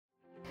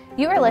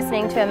You are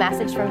listening to a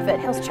message from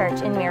Foothills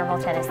Church in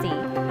Maryville,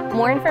 Tennessee.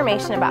 More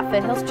information about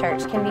Foothills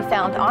Church can be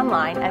found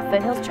online at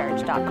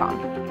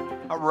foothillschurch.com.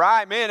 All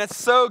right, man, it's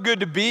so good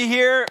to be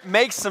here.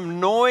 Make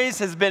Some Noise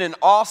has been an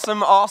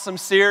awesome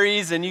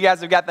series, and you guys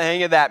have got the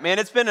hang of that. Man,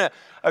 it's been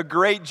a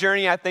great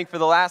journey, I think, for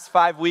the last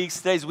 5 weeks.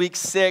 Today's week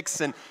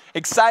 6, and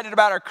excited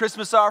about our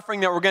Christmas offering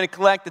that we're going to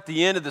collect at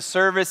the end of the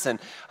service. And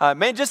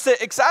man, just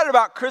excited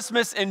about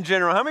Christmas in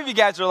general. How many of you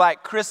guys are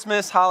like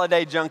Christmas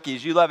holiday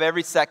junkies? You love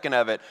every second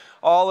of it,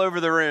 all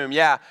over the room.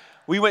 Yeah.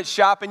 We went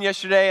shopping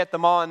yesterday at the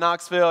mall in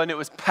Knoxville, and it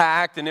was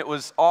packed, and it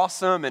was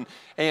awesome. And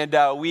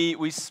we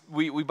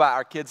bought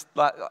our kids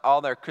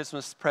all their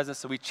Christmas presents,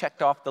 so we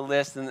checked off the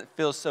list, and it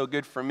feels so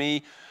good for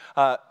me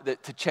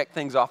to check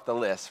things off the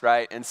list,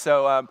 right? And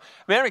so,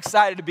 man, I'm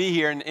excited to be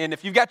here. And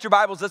if you've got your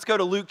Bibles, let's go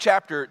to Luke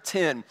chapter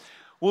 10.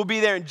 We'll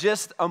be there in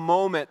just a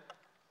moment.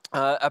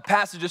 A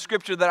passage of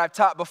scripture that I've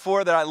taught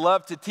before that I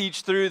love to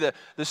teach through,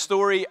 the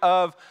story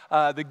of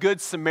the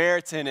Good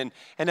Samaritan.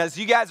 And as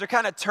you guys are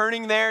kind of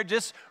turning there,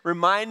 just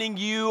reminding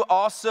you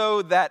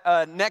also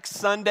that next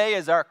Sunday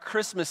is our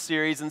Christmas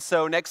series. And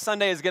so next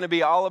Sunday is going to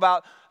be all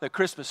about the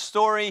Christmas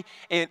story.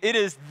 And it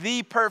is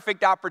the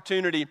perfect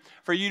opportunity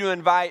for you to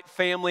invite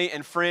family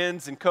and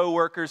friends and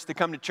coworkers to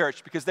come to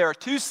church, because there are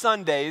 2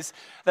 Sundays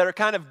that are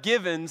kind of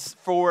givens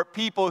for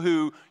people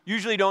who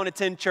usually don't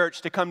attend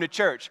church to come to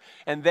church.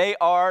 And they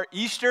are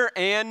Easter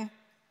and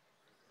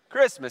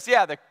Christmas.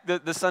 Yeah,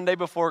 the Sunday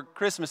before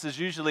Christmas is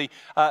usually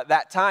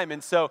that time.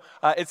 And so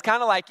it's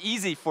kind of like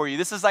easy for you.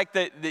 This is like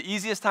the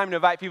easiest time to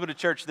invite people to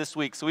church this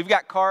week. So we've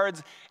got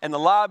cards in the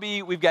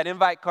lobby. We've got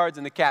invite cards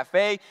in the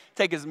cafe.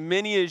 Take as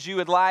many as you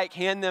would like.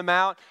 Hand them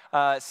out.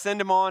 Send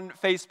them on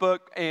Facebook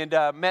and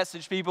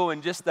message people.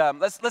 And just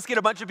let's get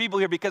a bunch of people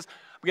here, because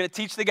we're going to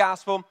teach the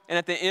gospel, and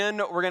at the end,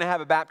 we're going to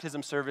have a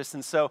baptism service.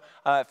 And so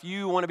if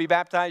you want to be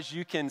baptized,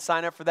 you can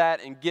sign up for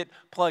that and get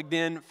plugged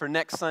in for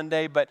next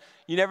Sunday. But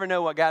you never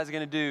know what God's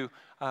going to do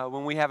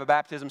when we have a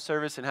baptism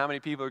service and how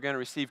many people are going to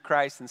receive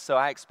Christ. And so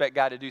I expect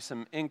God to do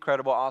some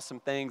incredible, awesome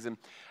things. And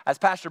as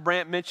Pastor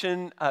Brant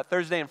mentioned,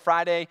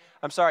 Friday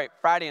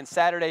and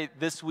Saturday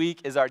this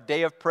week is our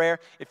day of prayer.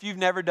 If you've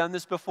never done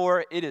this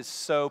before, it is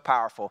so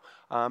powerful.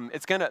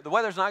 The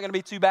weather's not going to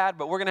be too bad,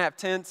 but we're going to have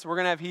tents, we're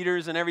going to have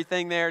heaters and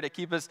everything there to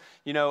keep us,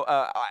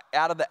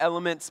 out of the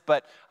elements.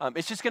 But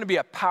it's just going to be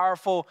a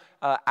powerful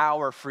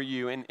hour for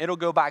you, and it'll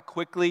go by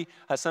quickly.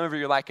 Some of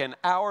you are like, an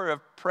hour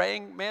of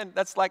praying? Man,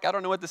 that's like, I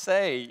don't know what to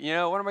say.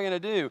 What am I going to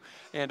do?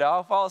 And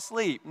I'll fall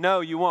asleep. No,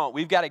 you won't.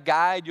 We've got a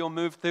guide. You'll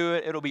move through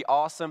it. It'll be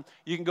awesome.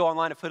 You can go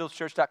online at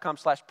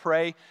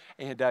foothillschurch.com/pray,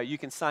 and you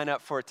can sign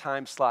up for a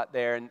time slot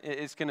there, and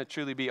it's going to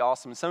truly be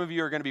awesome. Some of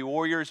you are going to be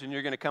warriors, and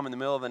you're going to come in the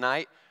middle of the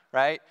night,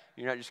 right?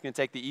 You're not just going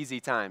to take the easy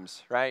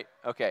times, right?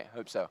 Okay,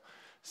 hope so.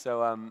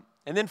 So,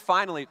 and then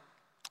finally,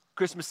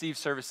 Christmas Eve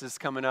services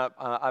coming up,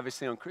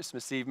 obviously on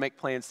Christmas Eve. Make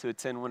plans to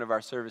attend one of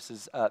our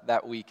services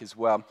that week as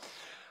well.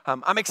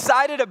 I'm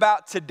excited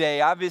about today,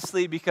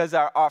 obviously, because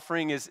our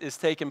offering is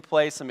taking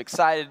place. I'm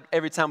excited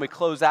every time we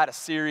close out a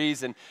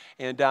series, and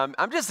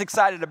I'm just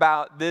excited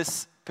about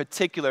this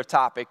particular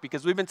topic,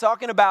 because we've been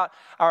talking about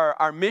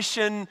our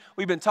mission.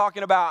 We've been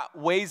talking about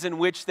ways in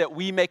which that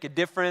we make a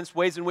difference,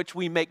 ways in which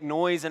we make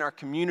noise in our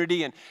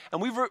community, and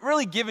we've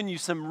really given you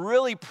some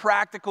really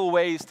practical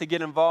ways to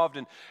get involved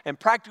and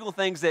practical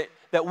things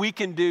that we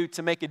can do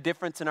to make a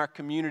difference in our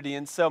community.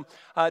 And so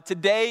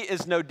today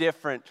is no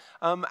different.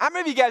 How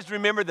many of you guys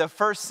remember the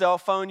first cell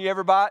phone you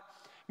ever bought?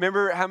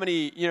 Remember how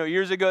many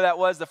years ago that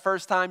was, the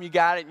first time you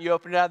got it and you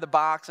opened it out of the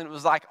box and it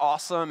was like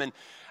awesome? And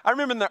I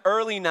remember in the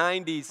early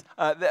 90s,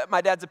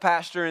 my dad's a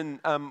pastor, and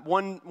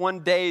one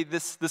day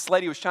this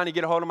lady was trying to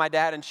get a hold of my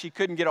dad, and she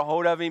couldn't get a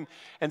hold of him.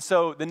 And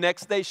so the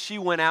next day she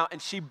went out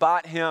and she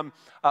bought him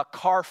a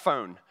car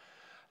phone.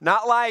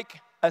 Not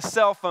like a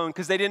cell phone,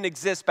 because they didn't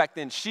exist back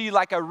then. She,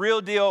 like a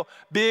real deal,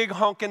 big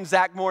honkin'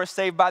 Zach Morris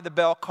Saved by the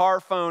Bell car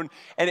phone,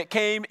 and it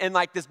came in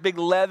like this big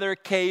leather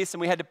case,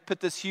 and we had to put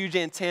this huge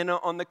antenna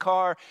on the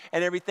car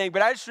and everything.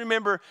 But I just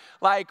remember,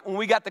 like, when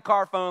we got the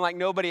car phone, like,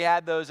 nobody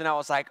had those, and I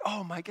was like,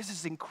 oh my, this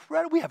is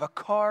incredible. We have a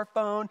car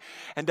phone.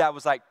 And Dad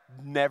was like,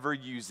 never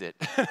use it.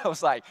 I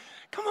was like,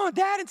 come on,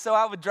 Dad. And so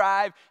I would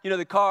drive,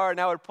 the car, and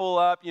I would pull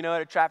up,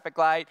 at a traffic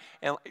light,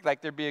 and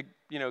like there'd be a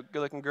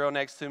good-looking girl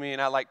next to me,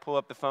 and I like pull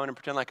up the phone and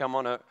pretend like I'm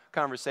on a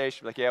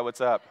conversation. Like, yeah,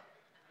 what's up?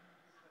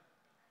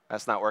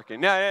 That's not working.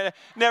 No, it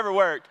never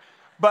worked.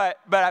 But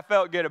I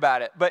felt good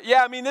about it. But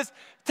yeah, this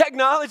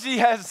technology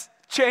has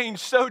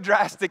changed so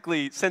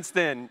drastically since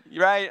then,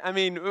 right?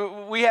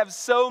 We have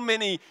so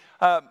many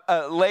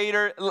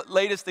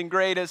latest and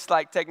greatest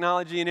like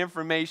technology and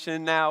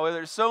information now.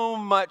 There's so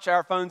much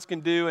our phones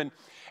can do,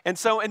 and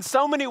so in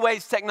so many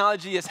ways,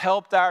 technology has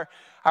helped our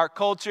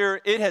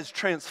culture. It has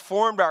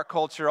transformed our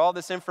culture, all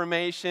this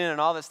information and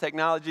all this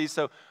technology.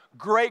 So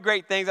great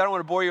things. I don't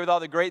want to bore you with all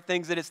the great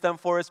things that it's done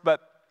for us,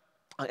 but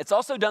it's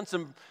also done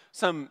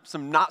some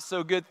not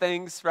so good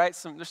things, right?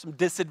 There's some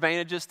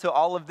disadvantages to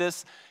all of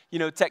this,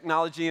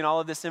 technology and all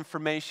of this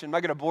information. I'm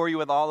not going to bore you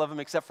with all of them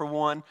except for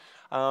one.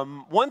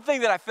 One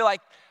thing that I feel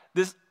like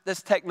this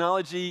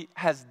technology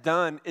has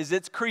done is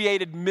it's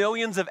created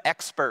millions of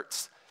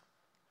experts,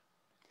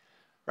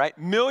 right?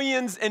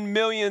 Millions and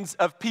millions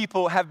of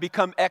people have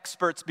become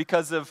experts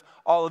because of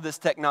all of this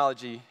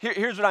technology.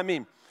 Here's what I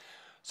mean.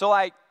 So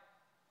like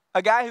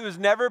a guy who has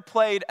never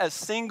played a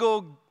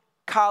single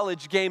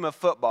college game of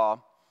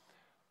football,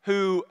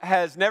 who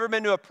has never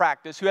been to a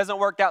practice, who hasn't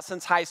worked out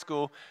since high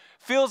school,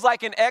 feels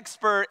like an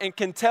expert and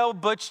can tell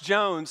Butch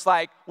Jones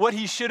like what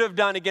he should have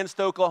done against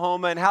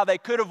Oklahoma and how they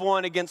could have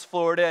won against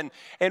Florida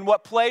and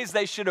what plays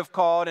they should have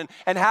called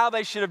and how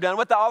they should have done,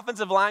 what the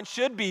offensive line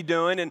should be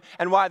doing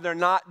and why they're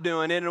not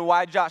doing it and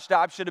why Josh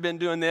Dobbs should have been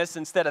doing this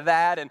instead of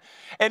that.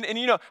 And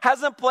you know,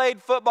 hasn't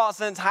played football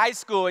since high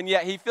school, and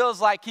yet he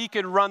feels like he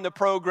could run the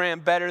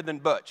program better than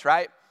Butch,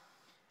 right?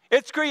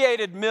 It's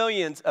created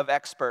millions of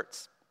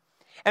experts.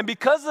 And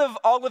because of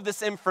all of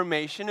this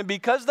information and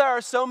because there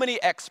are so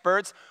many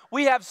experts,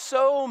 we have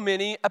so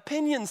many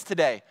opinions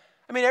today.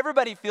 I mean,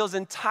 everybody feels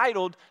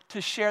entitled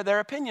to share their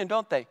opinion,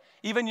 don't they?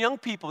 Even young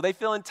people, they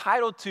feel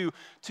entitled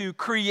to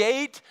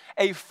create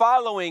a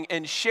following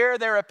and share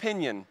their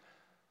opinion.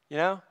 You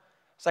know?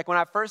 It's like when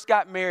I first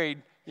got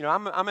married, you know,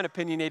 I'm an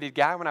opinionated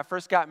guy. When I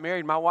first got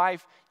married, my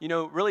wife, you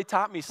know, really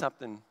taught me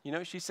something. You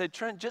know, she said,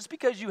 Trent, just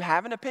because you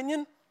have an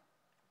opinion,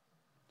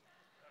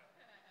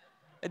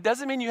 it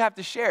doesn't mean you have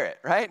to share it,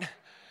 right?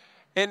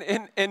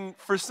 And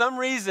for some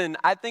reason,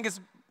 I think it's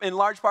in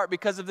large part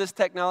because of this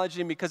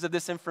technology and because of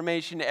this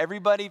information,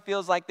 everybody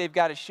feels like they've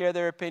got to share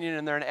their opinion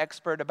and they're an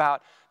expert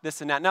about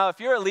this and that. Now,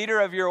 if you're a leader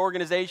of your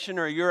organization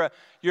or you're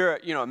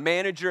a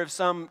manager of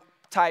some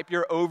type,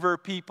 you're over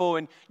people,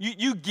 and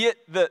you get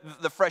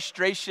the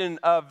frustration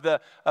of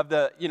the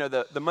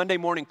Monday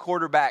morning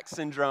quarterback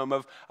syndrome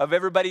of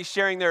everybody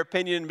sharing their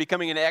opinion and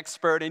becoming an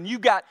expert, and you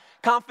got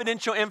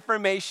confidential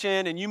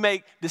information and you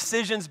make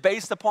decisions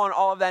based upon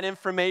all of that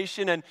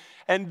information,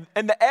 and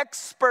the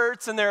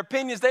experts and their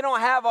opinions, they don't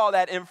have all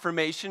that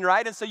information,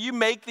 right? And so you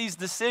make these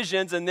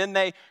decisions and then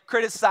they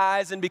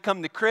criticize and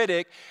become the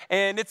critic,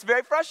 and it's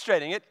very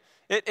frustrating.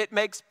 It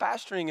makes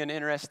pastoring an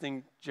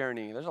interesting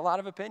journey. There's a lot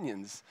of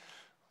opinions.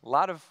 A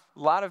lot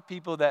of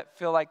people that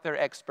feel like they're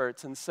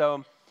experts. And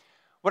so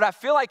what I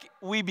feel like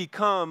we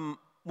become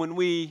when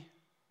we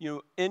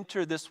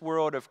enter this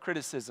world of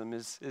criticism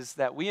is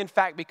that we in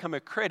fact become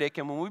a critic.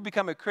 And when we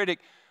become a critic,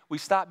 we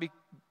stop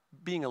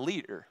being a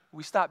leader.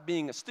 We stop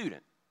being a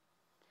student.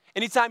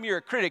 Anytime you're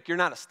a critic, you're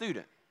not a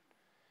student.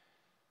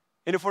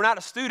 And if we're not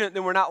a student,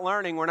 then we're not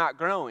learning, we're not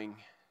growing.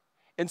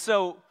 And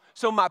so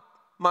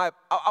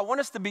I want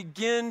us to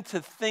begin to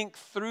think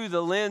through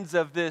the lens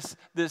of this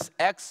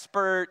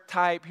expert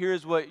type,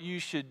 here's what you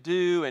should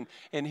do,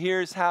 and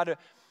here's how to.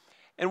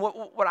 And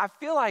what I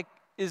feel like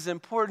is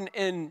important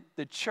in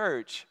the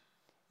church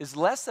is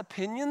less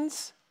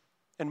opinions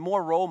and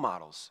more role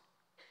models.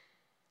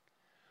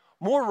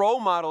 More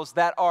role models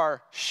that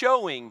are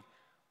showing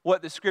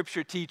what the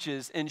Scripture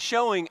teaches and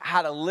showing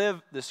how to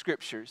live the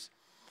Scriptures.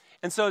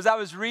 And so as I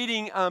was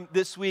reading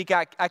this week,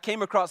 I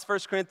came across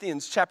 1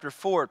 Corinthians chapter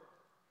 4.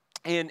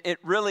 And it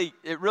really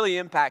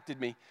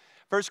impacted me.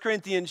 1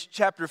 Corinthians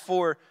chapter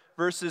 4,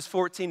 verses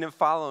 14 and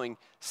following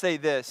say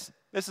this.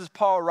 This is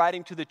Paul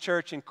writing to the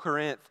church in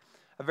Corinth,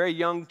 a very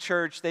young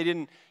church. They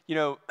didn't,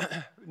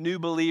 new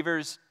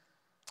believers.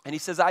 And he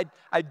says,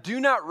 I do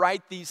not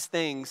write these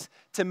things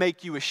to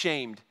make you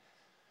ashamed.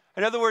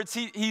 In other words,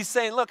 he's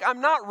saying, look,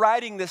 I'm not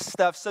writing this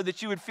stuff so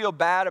that you would feel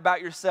bad about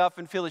yourself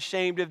and feel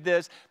ashamed of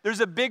this. There's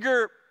a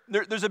bigger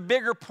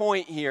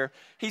point here.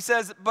 He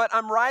says, but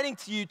I'm writing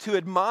to you to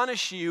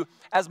admonish you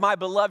as my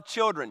beloved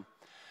children.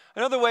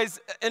 In other words,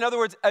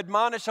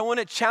 admonish, I want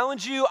to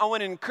challenge you, I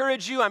want to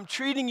encourage you, I'm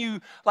treating you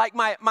like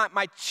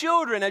my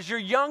children as you're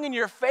young in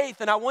your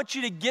faith, and I want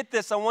you to get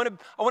this. I want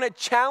to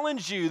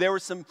challenge you. There were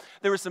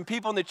some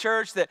people in the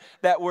church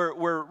that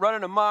were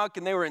running amok,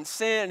 and they were in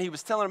sin, and he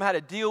was telling them how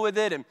to deal with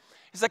it, and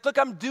he's like, look,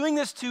 I'm doing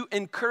this to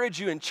encourage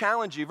you and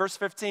challenge you. Verse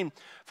 15,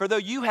 for though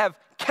you have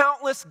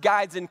countless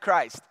guides in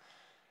Christ.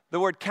 The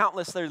word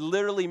countless there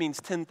literally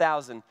means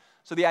 10,000.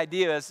 So the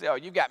idea is,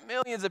 you've got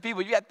millions of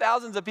people, you got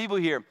thousands of people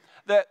here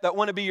that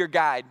want to be your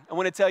guide. I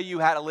want to tell you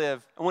how to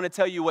live. I want to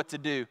tell you what to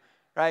do,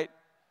 right?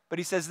 But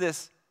he says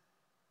this,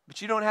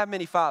 but you don't have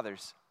many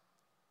fathers.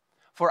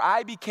 For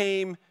I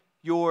became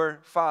your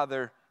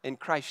father in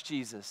Christ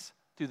Jesus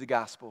through the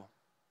gospel.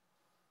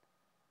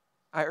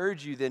 I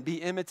urge you then,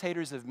 be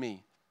imitators of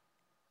me.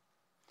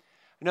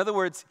 In other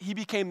words, he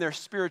became their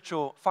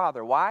spiritual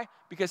father. Why?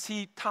 Because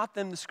he taught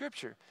them the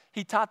Scripture.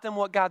 He taught them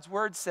what God's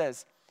Word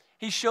says.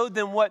 He showed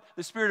them what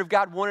the Spirit of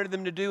God wanted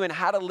them to do and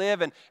how to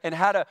live and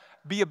how to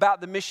be about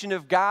the mission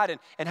of God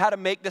and how to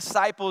make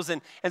disciples.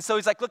 And so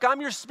he's like, look,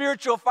 I'm your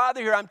spiritual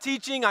father here. I'm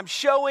teaching, I'm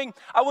showing.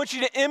 I want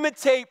you to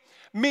imitate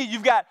me.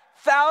 You've got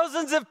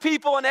thousands of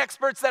people and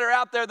experts that are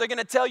out there. They're going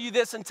to tell you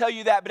this and tell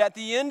you that. But at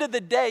the end of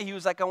the day, he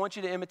was like, I want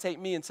you to imitate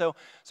me. And so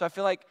I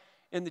feel like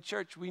in the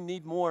church, we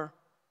need more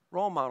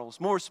role models,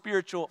 more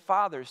spiritual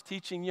fathers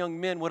teaching young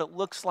men what it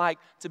looks like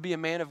to be a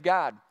man of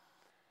God.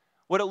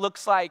 what it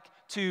looks like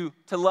to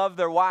love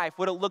their wife,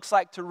 what it looks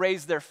like to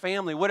raise their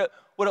family, what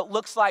it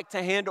looks like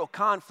to handle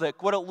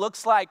conflict, what it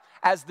looks like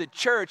as the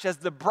church, as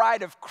the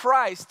bride of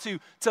Christ,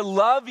 to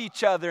love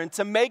each other and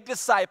to make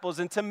disciples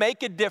and to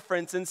make a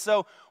difference. And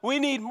so we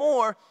need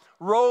more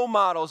role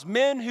models,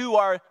 men who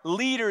are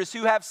leaders,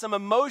 who have some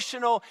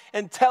emotional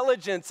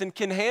intelligence and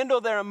can handle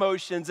their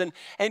emotions and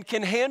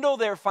can handle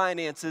their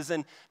finances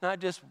and not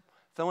just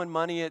throwing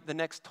money at the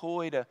next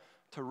toy to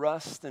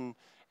rust and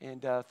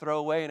throw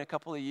away in a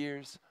couple of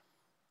years,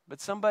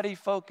 but somebody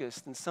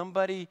focused and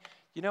somebody,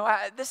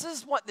 this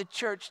is what the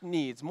church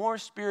needs, more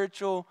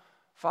spiritual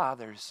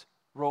fathers,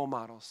 role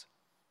models.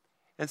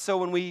 And so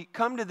when we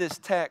come to this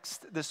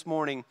text this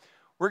morning,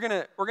 we're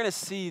gonna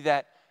see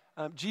that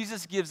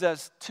Jesus gives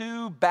us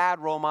two bad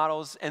role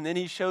models, and then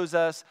he shows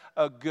us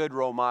a good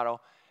role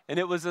model. And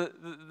it was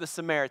the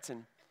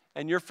Samaritan.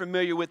 And you're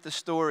familiar with the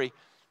story.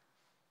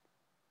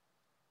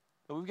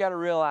 But we've got to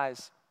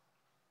realize,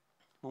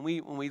 when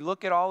we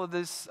look at all of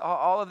this,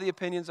 all of the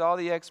opinions, all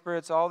the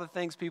experts, all the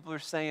things people are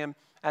saying,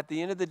 at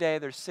the end of the day,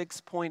 there's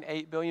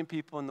 6.8 billion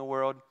people in the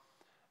world.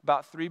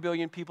 About 3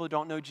 billion people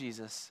don't know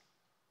Jesus.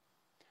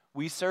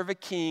 We serve a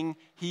king.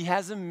 He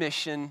has a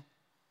mission.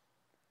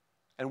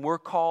 And we're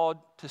called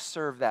to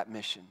serve that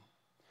mission.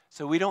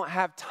 So we don't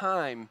have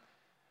time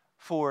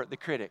for the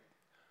critic.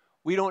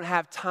 We don't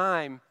have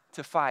time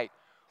to fight.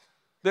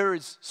 There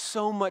is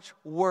so much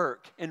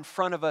work in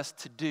front of us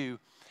to do.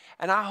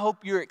 And I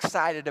hope you're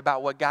excited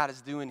about what God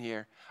is doing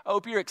here. I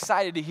hope you're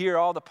excited to hear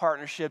all the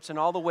partnerships and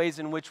all the ways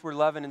in which we're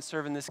loving and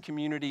serving this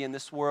community and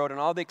this world and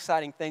all the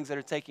exciting things that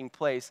are taking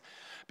place.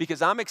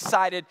 Because I'm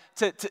excited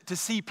to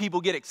see people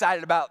get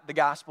excited about the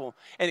gospel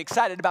and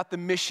excited about the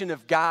mission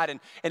of God and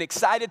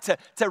excited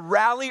to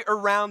rally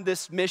around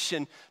this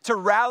mission, to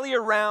rally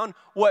around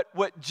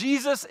what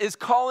Jesus is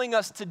calling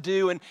us to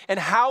do and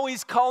how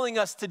he's calling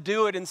us to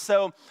do it. And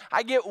so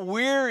I get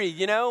weary,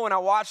 when I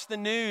watch the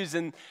news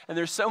and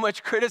there's so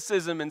much criticism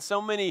and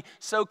so many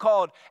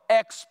so-called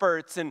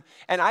experts. And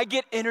I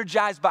get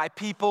energized by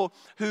people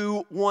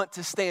who want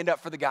to stand up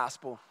for the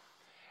gospel.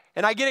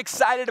 And I get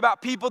excited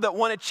about people that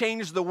want to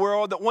change the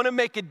world, that want to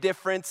make a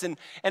difference. And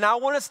I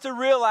want us to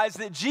realize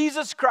that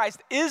Jesus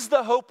Christ is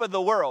the hope of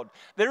the world.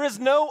 There is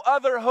no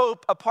other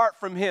hope apart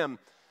from him.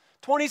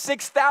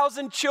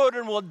 26,000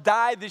 children will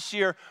die this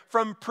year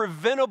from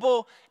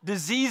preventable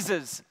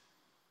diseases.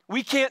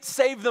 We can't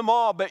save them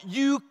all, but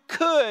you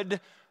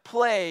could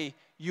play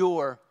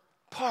your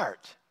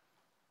part.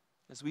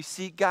 As we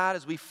seek God,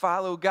 as we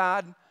follow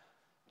God,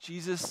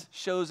 Jesus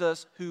shows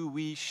us who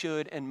we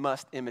should and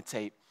must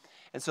imitate.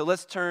 And so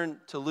let's turn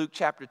to Luke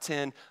chapter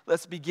 10.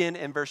 Let's begin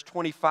in verse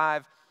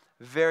 25.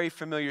 Very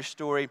familiar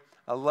story.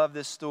 I love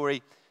this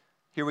story.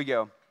 Here we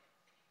go.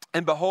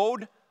 And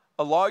behold,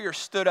 a lawyer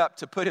stood up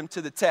to put him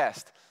to the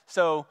test.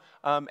 So,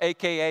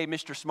 AKA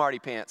Mr. Smarty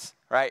Pants,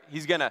 right?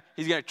 He's gonna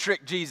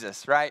trick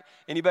Jesus, right?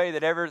 Anybody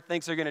that ever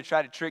thinks they're gonna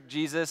try to trick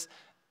Jesus,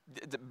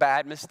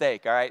 bad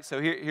mistake, all right?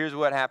 So here's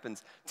what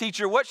happens.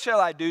 Teacher, what shall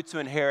I do to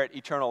inherit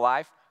eternal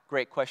life?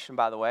 Great question,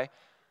 by the way.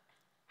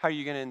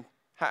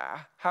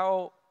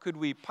 How could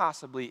we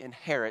possibly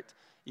inherit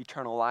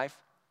eternal life?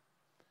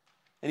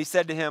 And he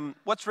said to him,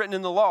 what's written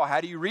in the law?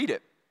 How do you read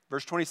it?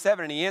 Verse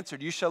 27, and he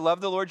answered, you shall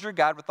love the Lord your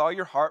God with all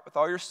your heart, with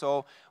all your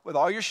soul, with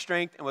all your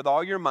strength, and with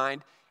all your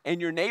mind, and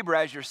your neighbor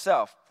as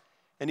yourself.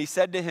 And he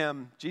said to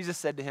him, Jesus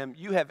said to him,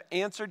 you have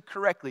answered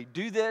correctly.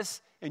 Do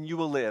this, and you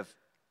will live.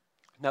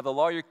 Now the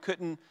lawyer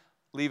couldn't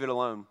leave it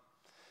alone.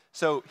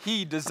 So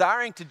he,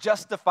 desiring to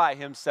justify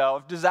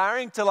himself,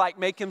 desiring to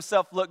make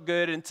himself look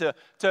good and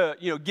to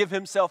give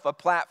himself a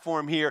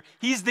platform here.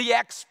 He's the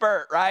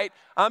expert, right?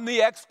 I'm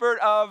the expert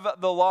of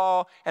the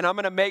law, and I'm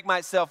going to make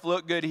myself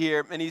look good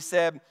here. And he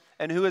said,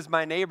 and who is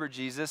my neighbor,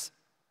 Jesus?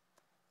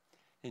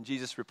 And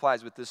Jesus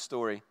replies with this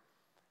story.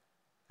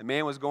 A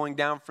man was going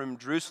down from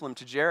Jerusalem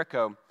to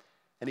Jericho,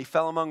 and he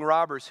fell among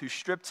robbers who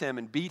stripped him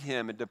and beat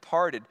him and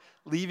departed,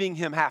 leaving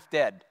him half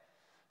dead.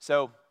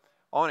 So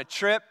on a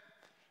trip,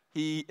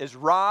 he is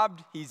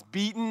robbed, he's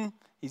beaten,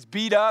 he's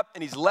beat up,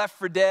 and he's left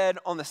for dead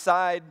on the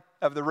side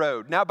of the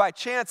road. Now, by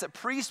chance, a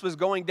priest was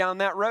going down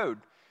that road.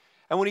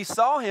 And when he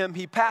saw him,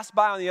 he passed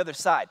by on the other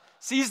side.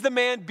 Sees the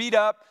man beat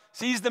up,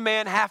 sees the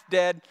man half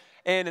dead,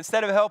 and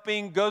instead of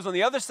helping, goes on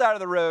the other side of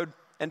the road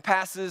and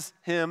passes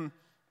him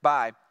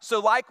by. So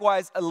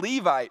likewise, a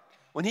Levite,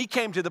 when he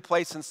came to the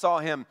place and saw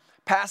him,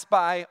 passed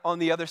by on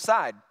the other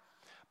side.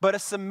 But a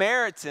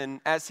Samaritan,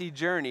 as he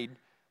journeyed,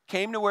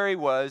 came to where he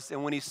was,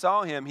 and when he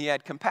saw him, he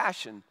had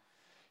compassion.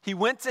 He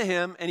went to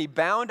him, and he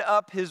bound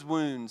up his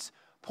wounds,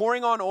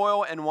 pouring on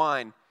oil and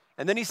wine.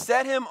 And then he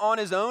set him on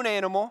his own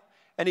animal,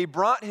 and he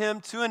brought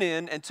him to an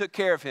inn and took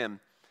care of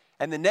him.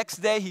 And the next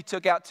day he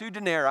took out 2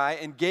 denarii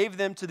and gave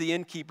them to the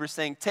innkeeper,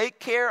 saying,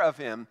 take care of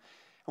him,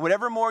 and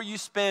whatever more you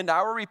spend,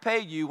 I will repay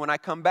you when I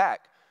come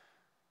back.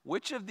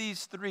 Which of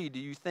these 3 do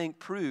you think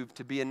proved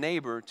to be a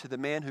neighbor to the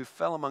man who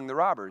fell among the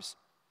robbers?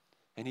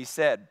 And he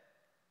said,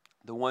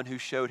 the one who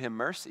showed him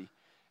mercy.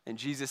 And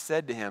Jesus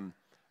said to him,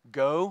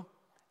 go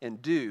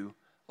and do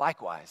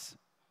likewise.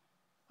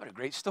 What a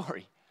great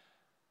story.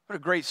 What a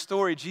great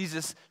story.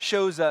 Jesus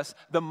shows us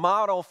the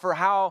model for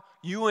how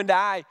you and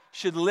I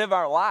should live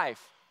our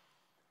life.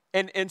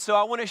 And so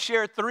I want to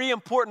share 3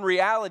 important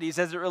realities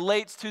as it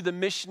relates to the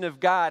mission of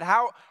God.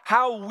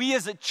 How we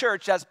as a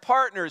church, as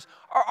partners,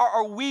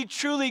 are we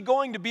truly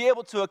going to be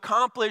able to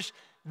accomplish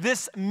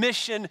this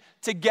mission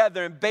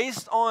together? And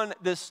based on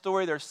this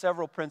story, there are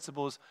several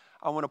principles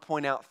I want to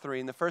point out 3.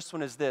 And the first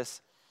one is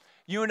this.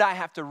 You and I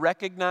have to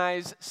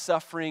recognize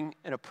suffering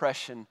and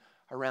oppression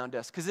around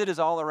us, because it is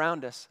all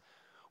around us.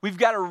 We've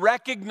got to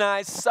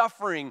recognize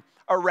suffering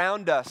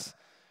around us.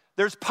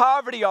 There's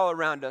poverty all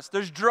around us.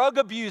 There's drug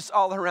abuse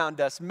all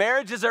around us.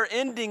 Marriages are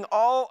ending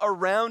all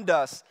around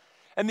us.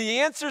 And the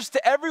answers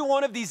to every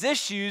one of these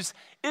issues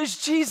is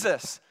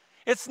Jesus.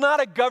 It's not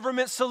a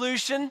government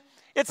solution.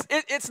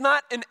 It's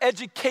not an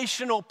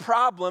educational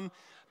problem.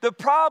 The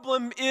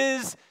problem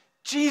is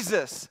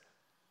Jesus.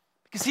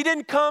 Because he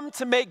didn't come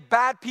to make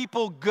bad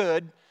people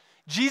good.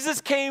 Jesus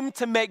came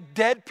to make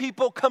dead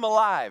people come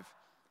alive.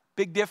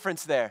 Big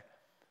difference there.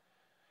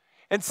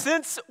 And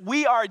since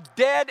we are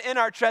dead in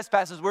our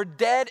trespasses, we're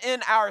dead in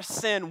our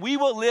sin, we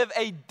will live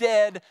a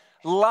dead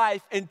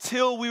life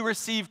until we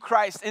receive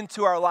Christ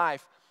into our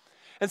life.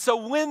 And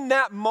so when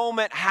that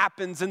moment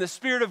happens and the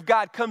Spirit of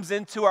God comes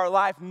into our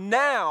life,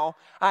 now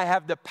I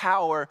have the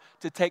power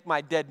to take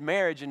my dead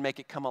marriage and make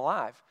it come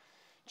alive.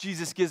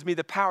 Jesus gives me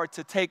the power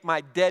to take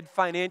my dead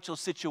financial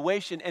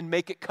situation and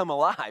make it come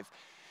alive.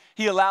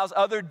 He allows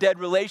other dead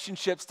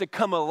relationships to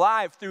come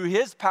alive through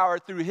his power,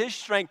 through his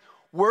strength,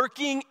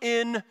 working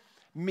in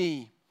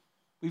me.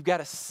 We've got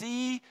to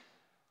see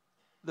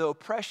the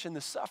oppression,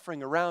 the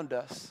suffering around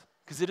us,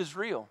 because it is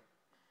real.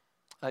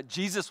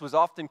 Jesus was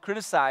often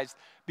criticized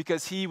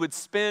because he would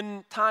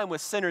spend time with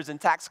sinners and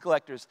tax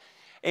collectors.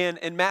 And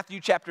in Matthew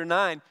chapter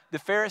 9, the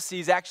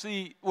Pharisees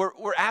actually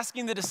were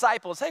asking the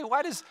disciples, hey,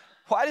 why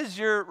does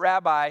your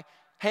rabbi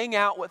hang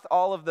out with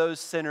all of those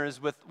sinners,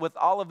 with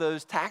all of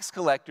those tax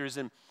collectors?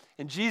 And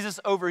Jesus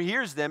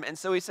overhears them, and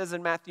so he says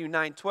in Matthew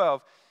 9:12,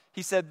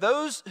 he said,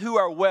 those who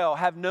are well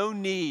have no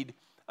need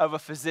of a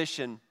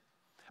physician,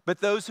 but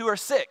those who are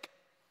sick.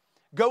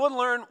 Go and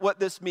learn what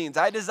this means.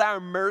 I desire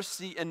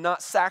mercy and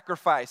not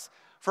sacrifice,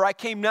 for I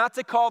came not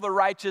to call the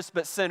righteous,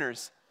 but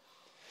sinners.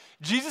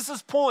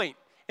 Jesus' point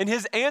in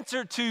his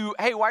answer to,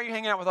 hey, why are you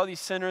hanging out with all these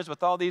sinners,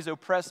 with all these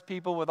oppressed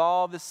people, with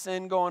all this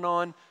sin going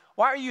on?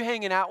 Why are you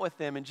hanging out with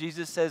them? And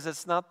Jesus says,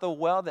 it's not the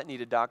well that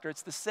need a doctor,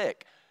 it's the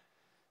sick.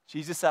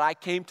 Jesus said, I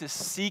came to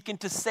seek and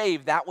to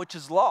save that which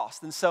is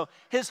lost. And so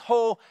his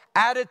whole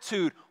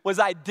attitude was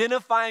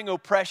identifying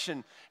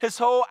oppression. His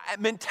whole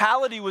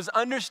mentality was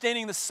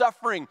understanding the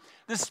suffering,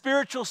 the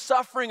spiritual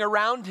suffering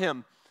around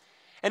him.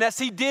 And as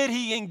he did,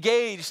 he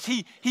engaged,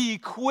 he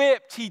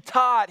equipped, he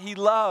taught, he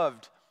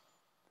loved.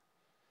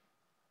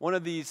 One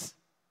of these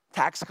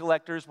tax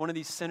collectors, one of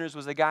these sinners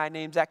was a guy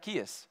named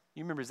Zacchaeus.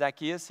 You remember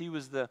Zacchaeus? He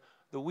was the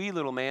wee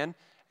little man,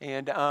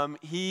 and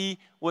he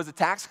was a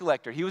tax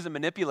collector. He was a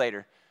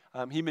manipulator.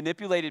 He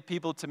manipulated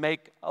people to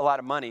make a lot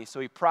of money, so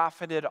he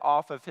profited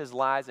off of his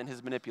lies and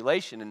his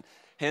manipulation, and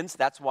hence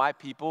that's why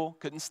people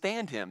couldn't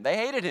stand him. They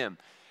hated him.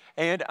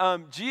 And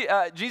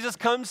Jesus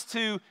comes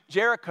to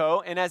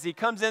Jericho, and as he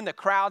comes in, the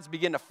crowds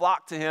begin to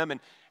flock to him, and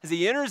as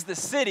he enters the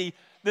city,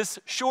 this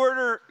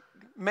shorter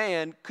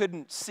man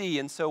couldn't see,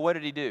 and so what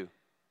did he do?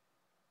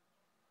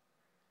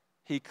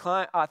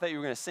 I thought you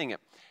were going to sing it.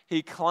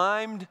 He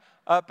climbed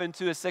up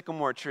into a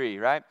sycamore tree,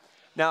 right?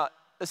 Now,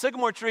 the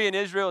sycamore tree in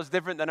Israel is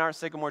different than our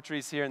sycamore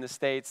trees here in the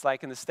States.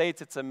 Like in the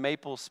States, it's a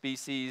maple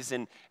species,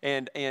 and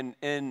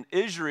in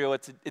Israel,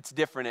 it's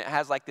different. It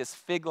has like this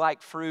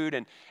fig-like fruit,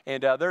 and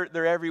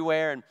they're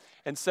everywhere.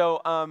 And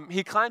so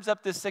he climbs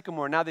up this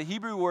sycamore. Now, the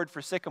Hebrew word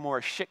for sycamore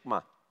is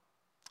shikma.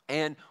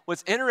 And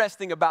what's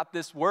interesting about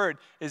this word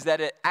is that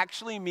it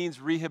actually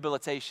means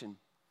rehabilitation.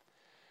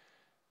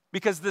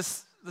 Because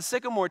the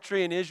sycamore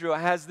tree in Israel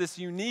has this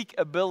unique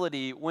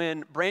ability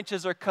when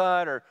branches are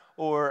cut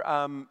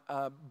or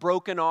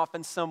broken off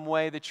in some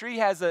way. The tree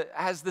has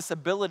this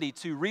ability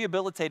to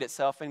rehabilitate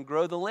itself and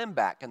grow the limb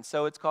back. And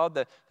so it's called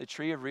the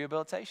tree of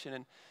rehabilitation.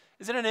 And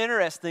isn't it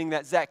interesting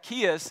that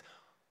Zacchaeus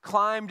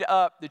climbed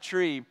up the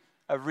tree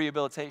of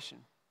rehabilitation?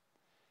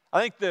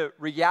 I think the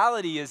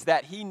reality is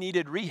that he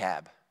needed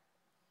rehab.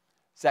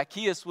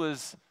 Zacchaeus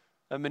was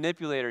a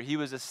manipulator. He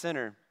was a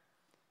sinner.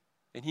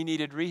 And he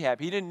needed rehab.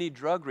 He didn't need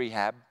drug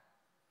rehab.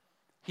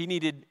 He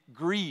needed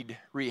greed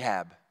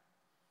rehab.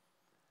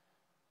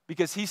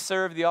 Because he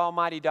served the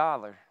almighty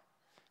dollar.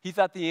 He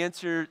thought the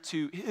answer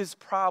to his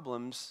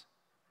problems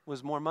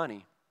was more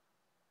money.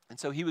 And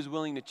so he was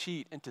willing to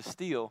cheat and to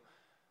steal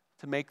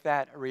to make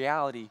that a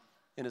reality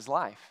in his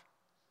life.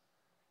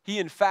 He,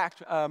 in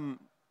fact,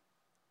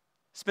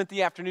 spent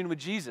the afternoon with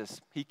Jesus.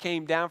 He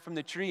came down from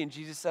the tree, and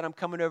Jesus said, I'm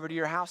coming over to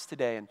your house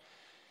today. And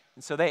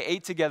so they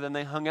ate together, and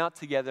they hung out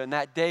together. And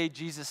that day,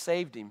 Jesus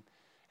saved him,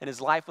 and his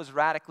life was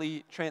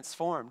radically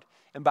transformed.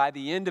 And by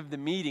the end of the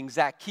meeting,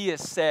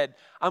 Zacchaeus said,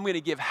 I'm going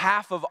to give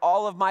half of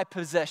all of my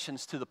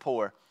possessions to the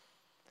poor.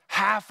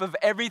 half of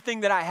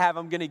everything that I have,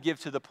 I'm going to give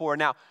to the poor.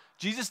 Now,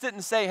 Jesus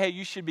didn't say, hey,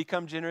 you should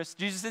become generous.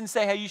 Jesus didn't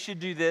say, hey, you should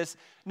do this.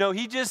 No,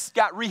 he just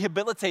got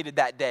rehabilitated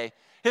that day.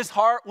 His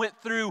heart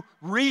went through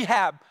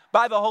rehab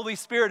by the Holy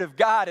Spirit of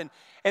God.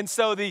 And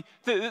so the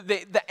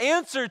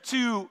answer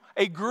to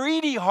a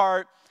greedy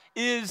heart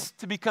is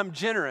to become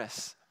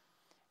generous.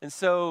 And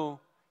so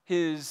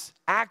his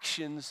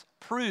actions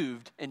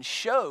proved and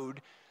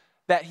showed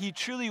that he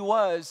truly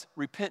was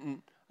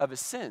repentant of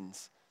his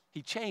sins.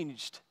 He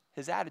changed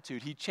his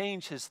attitude. He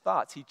changed his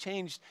thoughts. He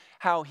changed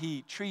how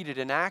he treated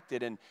and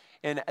acted. And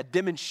a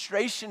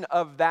demonstration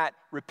of that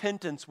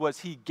repentance was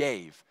he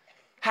gave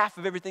half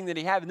of everything that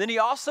he had. And then he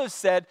also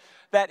said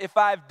that if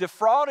I've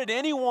defrauded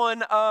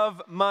anyone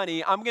of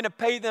money, I'm going to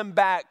pay them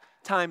back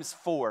times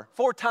 4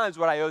 times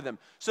what I owe them.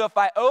 So if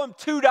I owe them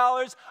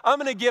 $2, I'm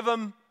going to give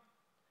them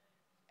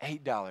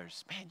 $8.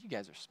 Man, you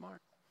guys are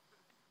smart.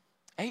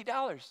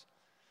 $8.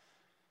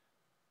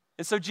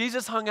 And so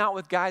Jesus hung out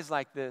with guys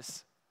like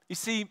this. You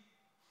see,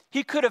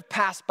 he could have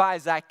passed by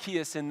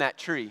Zacchaeus in that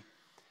tree.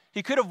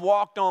 He could have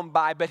walked on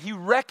by, but he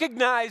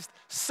recognized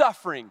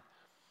suffering.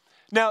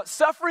 Now,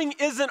 suffering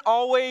isn't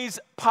always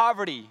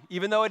poverty,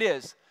 even though it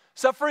is.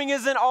 Suffering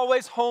isn't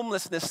always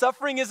homelessness.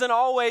 Suffering isn't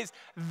always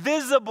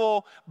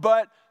visible,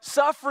 but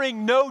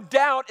suffering, no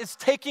doubt, is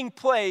taking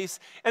place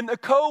in the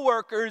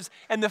coworkers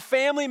and the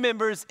family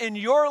members in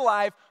your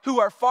life who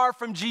are far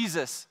from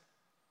Jesus.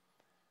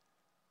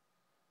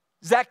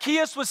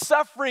 Zacchaeus was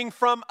suffering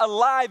from a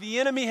lie the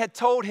enemy had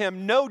told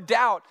him, no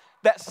doubt,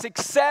 that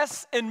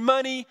success and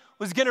money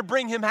was going to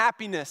bring him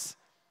happiness.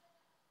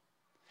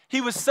 He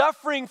was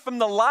suffering from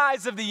the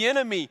lies of the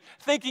enemy,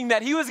 thinking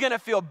that he was going to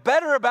feel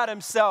better about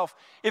himself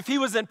if he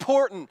was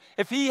important,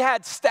 if he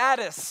had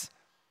status.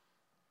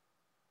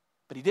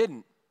 But he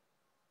didn't.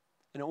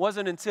 And it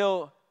wasn't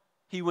until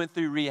he went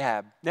through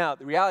rehab. Now,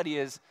 the reality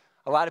is,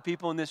 a lot of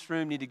people in this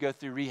room need to go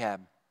through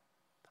rehab.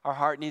 Our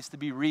heart needs to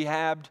be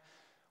rehabbed.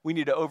 We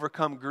need to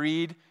overcome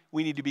greed.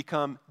 We need to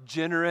become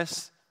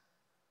generous.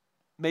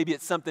 Maybe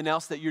it's something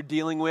else that you're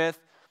dealing with.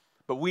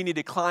 But we need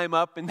to climb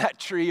up in that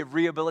tree of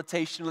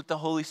rehabilitation, let the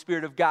Holy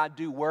Spirit of God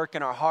do work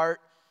in our heart.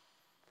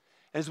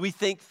 As we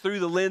think through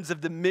the lens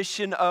of the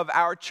mission of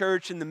our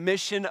church and the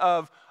mission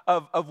of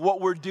what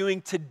we're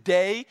doing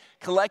today,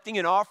 collecting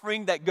an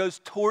offering that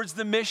goes towards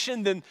the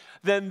mission,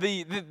 then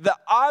the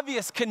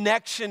obvious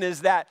connection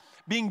is that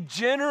being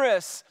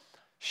generous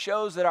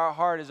shows that our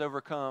heart has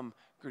overcome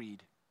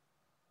greed.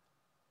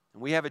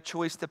 And we have a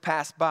choice to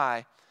pass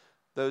by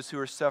those who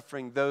are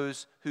suffering,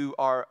 those who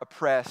are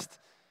oppressed.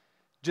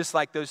 Just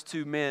like those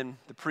two men,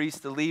 the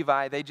priest, the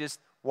Levi, they just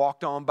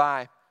walked on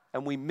by,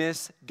 and we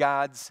miss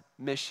God's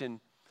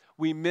mission.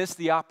 We miss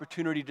the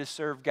opportunity to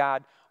serve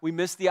God. We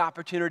miss the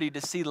opportunity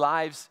to see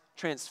lives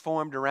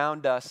transformed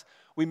around us.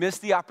 We miss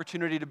the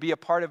opportunity to be a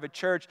part of a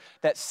church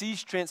that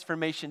sees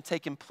transformation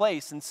taking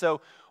place. And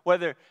so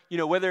whether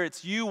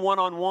it's you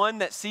one-on-one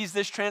that sees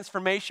this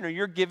transformation, or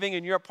you're giving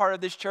and you're a part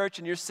of this church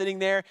and you're sitting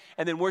there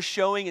and then we're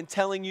showing and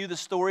telling you the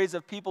stories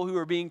of people who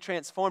are being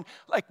transformed,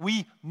 like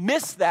we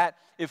miss that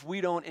if we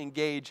don't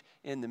engage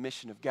in the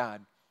mission of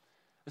God.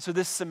 And so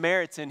this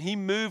Samaritan, he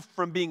moved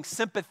from being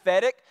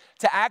sympathetic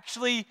to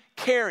actually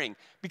caring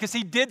because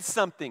he did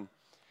something.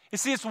 You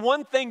see, it's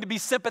one thing to be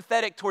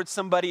sympathetic towards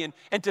somebody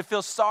and to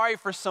feel sorry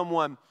for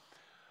someone.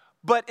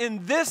 But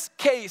in this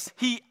case,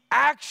 he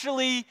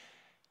actually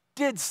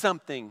did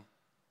something.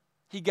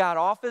 He got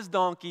off his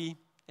donkey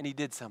and he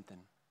did something.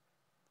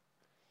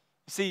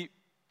 You see,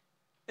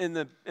 in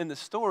the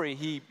story,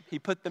 he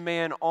put the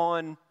man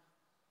on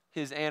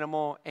his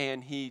animal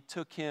and he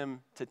took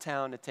him to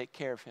town to take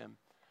care of him.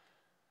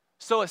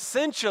 So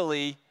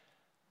essentially,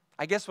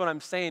 I guess what I'm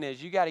saying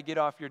is you got to get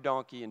off your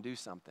donkey and do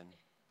something.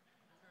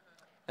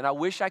 And I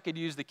wish I could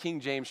use the King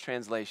James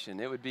translation.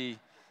 It would be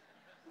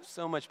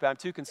so much better. I'm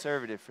too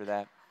conservative for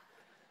that.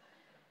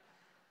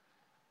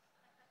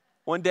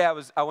 One day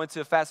I went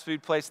to a fast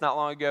food place not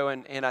long ago,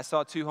 and I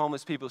saw two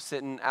homeless people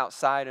sitting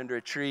outside under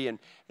a tree,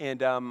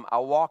 and I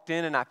walked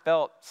in and I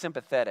felt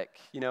sympathetic.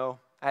 You know,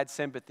 I had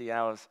sympathy.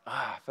 I was,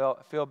 I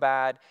feel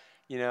bad.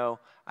 You know,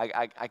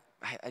 I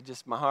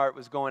just, my heart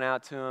was going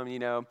out to them, you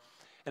know.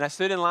 And I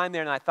stood in line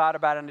there and I thought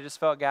about it, and I just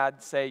felt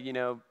God say, you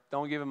know,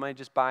 don't give him money,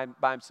 just buy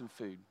him some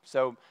food.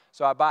 So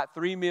I bought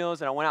 3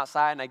 meals and I went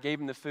outside and I gave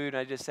him the food, and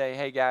I just say,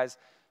 hey guys,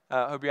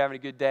 hope you're having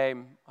a good day.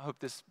 I hope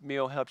this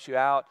meal helps you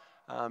out.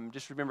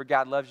 Just remember,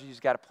 God loves you.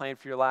 He's got a plan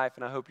for your life,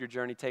 and I hope your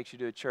journey takes you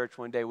to a church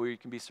one day where you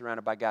can be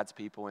surrounded by God's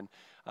people. And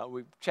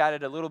we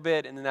chatted a little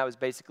bit, and then that was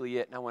basically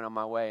it, and I went on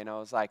my way. And I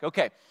was like,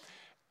 okay,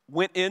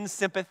 went in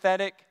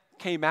sympathetic,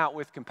 came out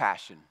with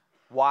compassion.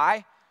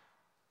 Why?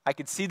 I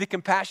could see the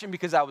compassion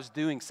because I was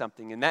doing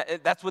something, and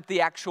that's what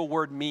the actual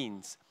word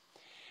means.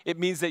 It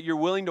means that you're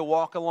willing to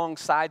walk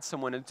alongside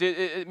someone.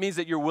 It means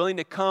that you're willing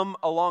to come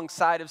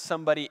alongside of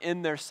somebody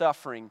in their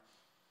suffering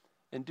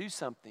and do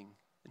something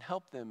and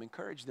help them,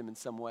 encourage them in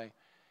some way.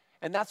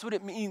 And that's what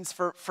it means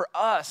for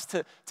us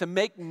to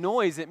make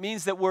noise. It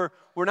means that we're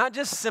not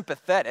just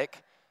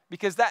sympathetic,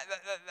 because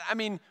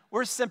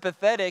we're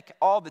sympathetic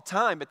all the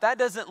time, but that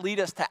doesn't lead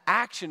us to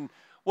action.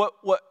 what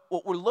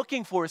we're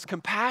looking for is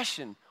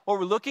compassion. What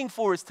we're looking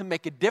for is to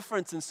make a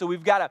difference. And so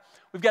we've got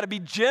to be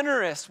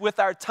generous with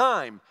our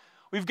time.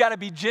 We've got to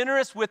be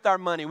generous with our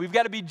money. We've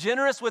got to be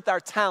generous with our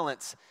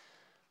talents.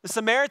 The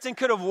Samaritan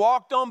could have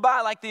walked on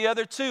by like the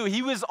other two.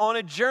 He was on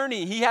a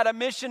journey. He had a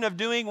mission of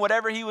doing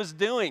whatever he was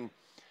doing.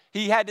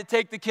 He had to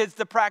take the kids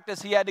to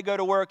practice. He had to go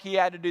to work. He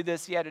had to do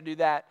this. He had to do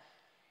that.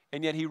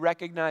 And yet he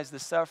recognized the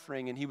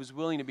suffering, and he was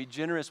willing to be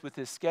generous with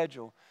his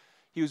schedule.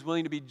 He was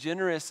willing to be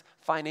generous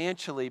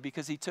financially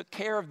because he took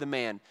care of the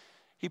man.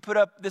 He put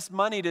up this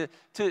money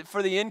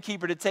for the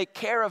innkeeper to take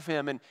care of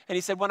him. And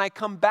he said, when I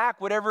come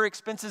back, whatever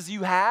expenses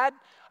you had,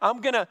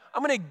 I'm gonna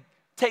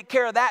take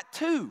care of that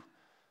too.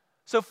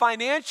 So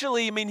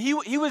financially, I mean, he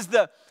was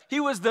the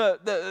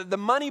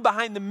money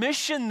behind the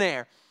mission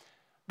there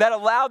that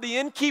allowed the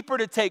innkeeper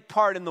to take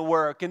part in the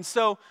work. And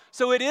so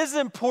it is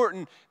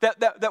important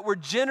that we're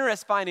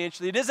generous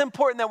financially. It is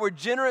important that we're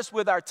generous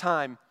with our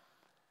time.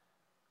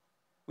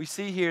 We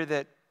see here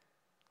that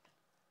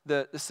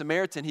the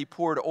Samaritan, he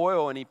poured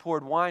oil and he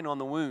poured wine on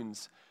the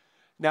wounds.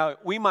 Now,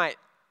 we might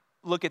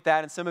look at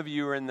that, and some of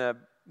you are in the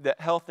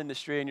health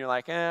industry, and you're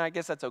like, I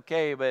guess that's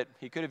okay, but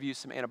he could have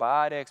used some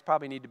antibiotics,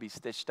 probably need to be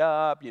stitched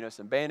up,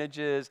 some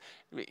bandages,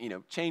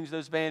 change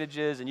those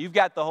bandages, and you've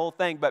got the whole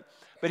thing. But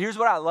here's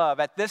what I love.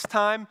 At this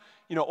time,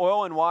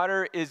 oil and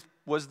water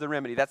was the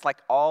remedy. That's like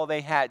all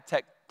they had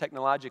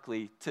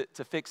technologically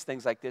to fix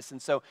things like this.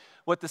 And so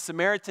what the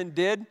Samaritan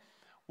did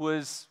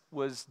was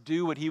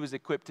do what he was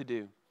equipped to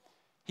do.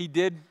 He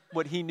did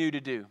what he knew to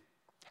do.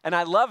 And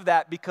I love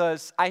that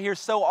because I hear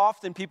so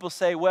often people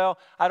say, well,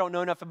 I don't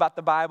know enough about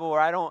the Bible, or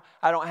I don't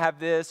have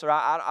this, or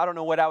I don't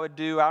know what I would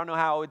do. I don't know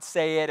how I would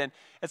say it. And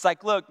it's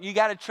like, look, you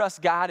got to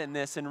trust God in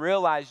this and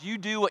realize you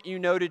do what you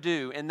know to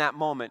do in that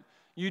moment.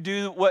 You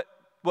do what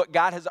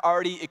God has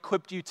already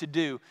equipped you to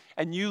do,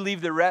 and you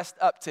leave the rest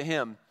up to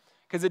him,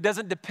 because it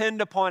doesn't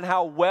depend upon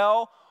how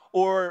well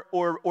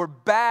or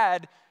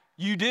bad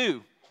you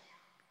do.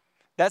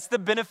 That's the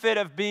benefit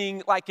of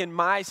being like in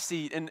my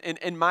seat,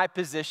 in my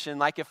position.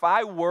 Like if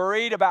I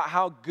worried about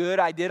how good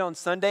I did on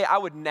Sunday, I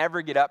would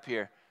never get up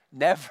here.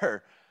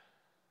 Never.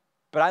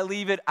 But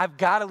I've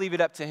got to leave it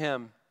up to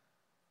him.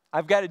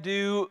 I've got to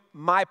do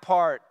my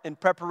part in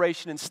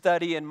preparation and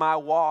study and my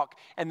walk,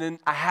 and then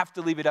I have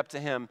to leave it up to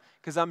him,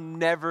 because I'm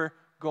never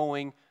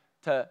going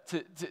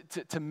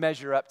to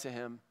measure up to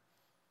him.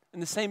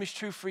 And the same is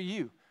true for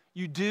you.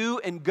 You do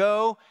and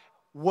go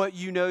what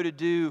you know to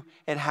do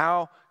and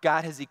how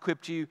God has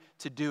equipped you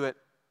to do it.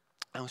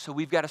 And so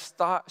we've got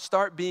to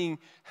start being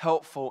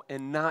helpful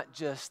and not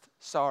just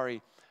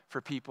sorry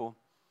for people.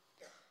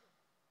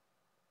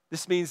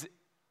 This means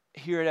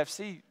here at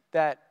FC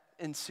that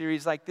in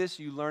series like this,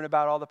 you learn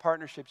about all the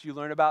partnerships. You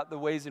learn about the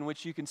ways in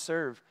which you can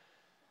serve.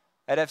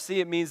 At FC,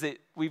 it means that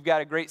we've got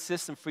a great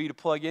system for you to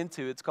plug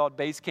into. It's called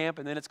Base Camp,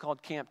 and then it's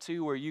called Camp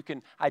 2, where you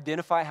can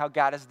identify how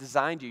God has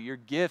designed you, your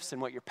gifts, and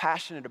what you're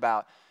passionate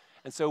about.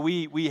 And so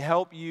we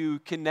help you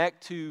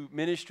connect to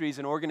ministries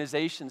and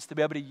organizations to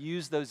be able to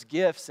use those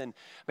gifts. And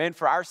man,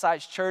 for our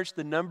size church,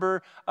 the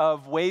number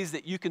of ways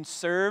that you can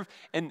serve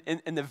and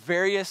the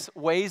various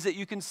ways that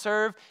you can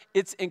serve,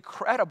 it's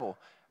incredible.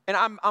 And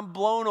I'm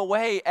blown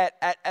away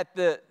at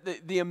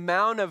the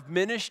amount of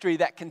ministry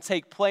that can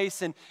take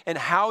place and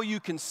how you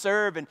can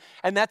serve.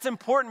 And that's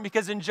important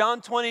because in John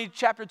 20,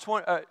 chapter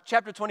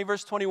 20,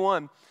 verse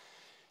 21,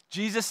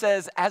 Jesus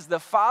says, as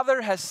the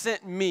Father has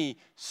sent me,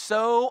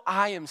 so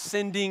I am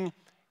sending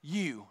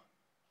you.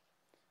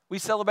 We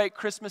celebrate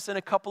Christmas in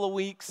a couple of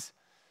weeks,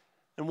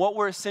 and what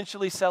we're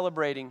essentially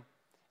celebrating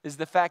is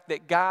the fact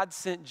that God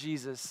sent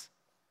Jesus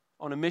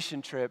on a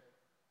mission trip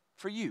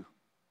for you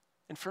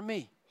and for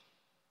me.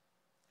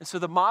 And so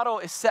the model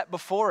is set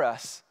before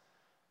us.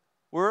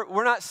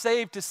 We're not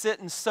saved to sit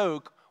and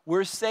soak.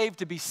 We're saved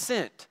to be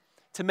sent,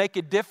 to make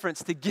a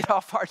difference, to get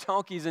off our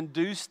donkeys and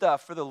do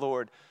stuff for the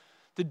Lord,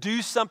 to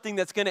do something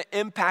that's going to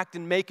impact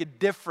and make a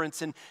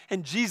difference. And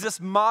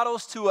Jesus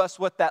models to us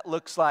what that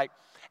looks like.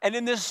 And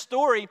in this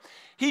story,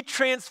 he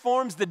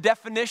transforms the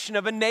definition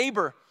of a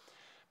neighbor.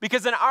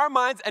 Because in our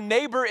minds, a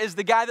neighbor is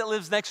the guy that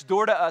lives next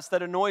door to us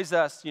that annoys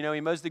us. He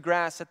mows the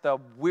grass at the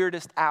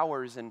weirdest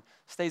hours and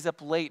stays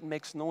up late and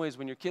makes noise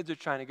when your kids are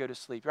trying to go to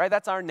sleep, right?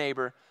 That's our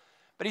neighbor.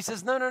 But he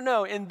says,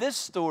 no. In this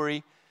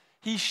story,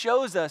 he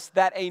shows us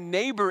that a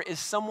neighbor is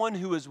someone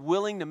who is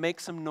willing to make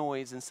some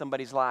noise in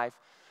somebody's life.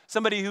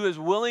 Somebody who is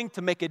willing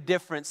to make a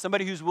difference,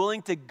 somebody who's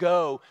willing to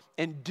go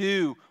and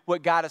do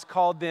what God has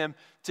called them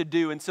to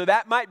do. And so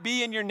that might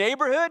be in your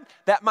neighborhood,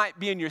 that might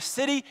be in your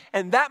city,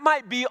 and that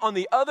might be on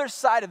the other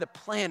side of the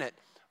planet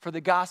for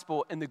the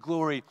gospel and the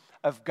glory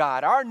of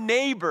God. Our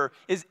neighbor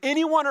is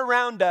anyone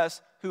around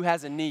us who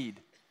has a need.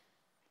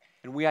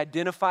 And we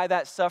identify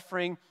that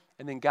suffering,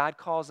 and then God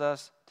calls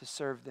us to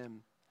serve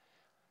them.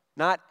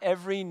 Not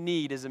every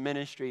need is a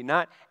ministry.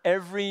 Not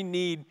every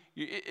need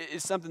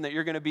is something that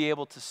you're going to be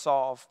able to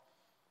solve.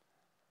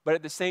 But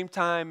at the same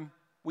time,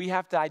 we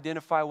have to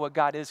identify what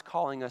God is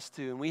calling us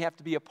to, and we have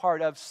to be a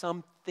part of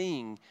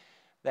something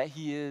that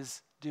he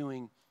is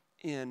doing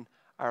in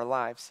our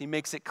lives. He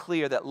makes it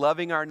clear that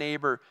loving our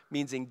neighbor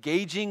means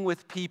engaging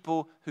with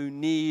people who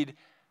need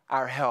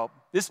our help.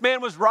 This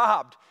man was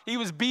robbed. He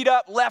was beat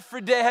up, left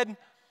for dead.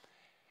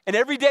 And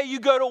every day you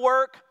go to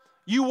work,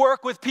 you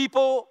work with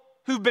people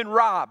who've been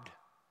robbed.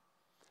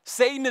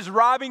 Satan is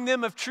robbing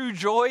them of true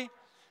joy.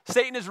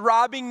 Satan is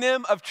robbing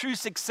them of true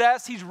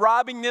success. He's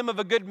robbing them of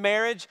a good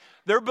marriage.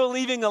 They're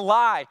believing a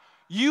lie.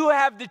 You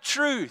have the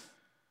truth.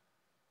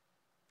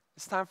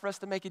 It's time for us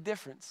to make a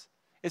difference.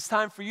 It's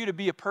time for you to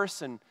be a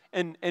person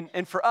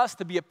and for us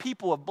to be a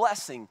people of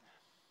blessing.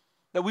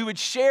 That we would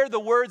share the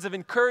words of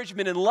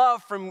encouragement and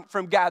love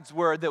from God's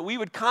word. That we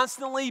would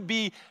constantly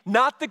be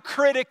not the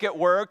critic at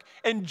work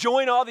and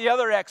join all the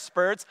other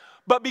experts,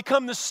 but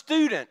become the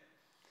student.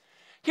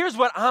 Here's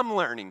what I'm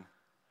learning.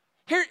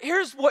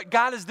 Here's what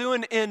God is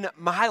doing in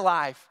my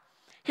life.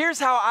 Here's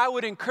how I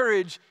would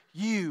encourage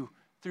you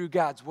through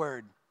God's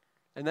word.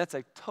 And that's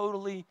a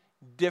totally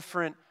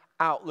different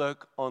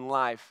outlook on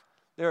life.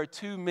 There are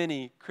too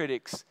many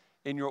critics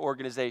in your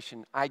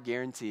organization. I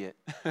guarantee it.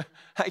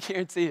 I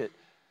guarantee it.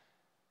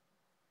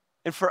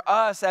 And for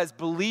us as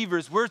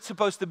believers, we're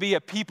supposed to be a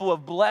people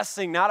of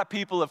blessing, not a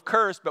people of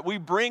curse, but we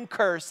bring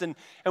curse and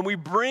we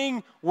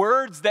bring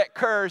words that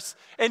curse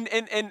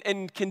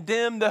and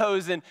condemn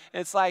those. And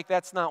it's like,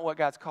 that's not what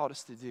God's called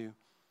us to do.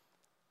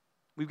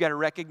 We've got to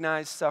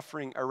recognize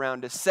suffering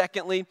around us.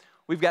 Secondly,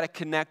 we've got to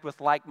connect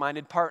with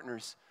like-minded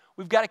partners.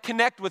 We've got to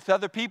connect with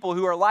other people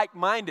who are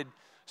like-minded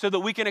so that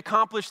we can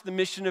accomplish the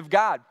mission of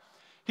God.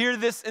 Here in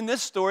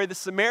this story, the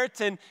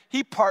Samaritan,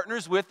 he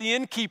partners with the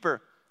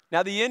innkeeper.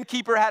 Now, the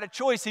innkeeper had a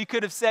choice. He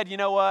could have said, you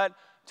know what,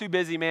 too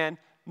busy, man.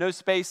 No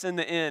space in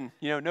the inn.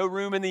 No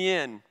room in the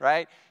inn,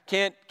 right?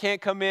 Can't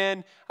come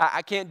in.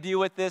 I can't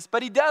deal with this.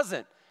 But he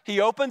doesn't. He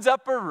opens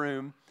up a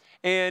room,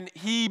 and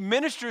he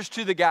ministers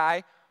to the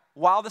guy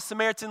while the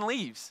Samaritan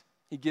leaves.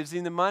 He gives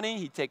him the money.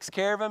 He takes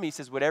care of him. He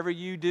says, whatever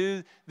you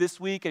do this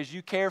week as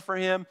you care for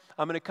him,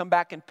 I'm going to come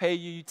back and pay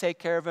you. You take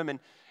care of him.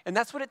 And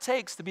that's what it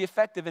takes to be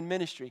effective in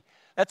ministry.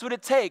 That's what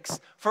it takes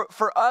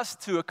for us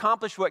to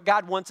accomplish what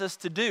God wants us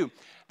to do.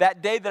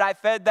 That day that I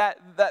fed that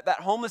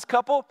homeless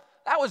couple,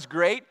 that was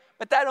great,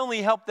 but that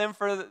only helped them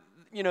for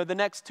the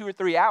next 2 or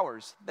 3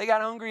 hours. They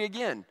got hungry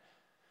again.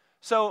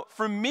 So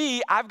for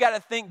me, I've got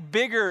to think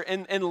bigger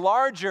and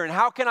larger, and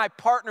how can I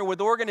partner with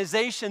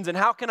organizations, and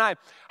how can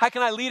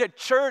I lead a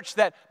church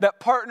that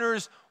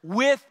partners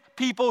with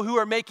people who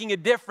are making a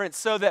difference,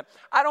 so that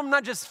I'm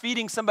not just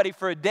feeding somebody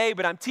for a day,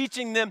 but I'm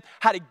teaching them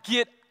how to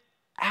get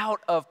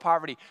out of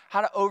poverty,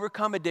 how to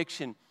overcome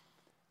addiction,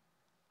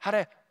 how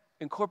to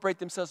incorporate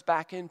themselves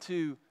back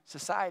into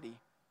society.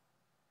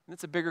 And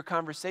it's a bigger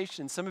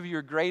conversation. Some of you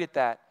are great at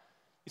that.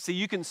 You see,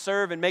 you can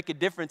serve and make a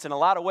difference in a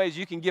lot of ways.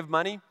 You can give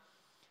money.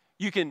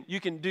 You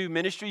can do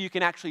ministry. You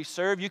can actually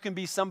serve. You can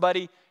be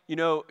somebody,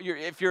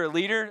 if you're a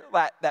leader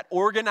that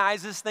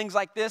organizes things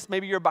like this.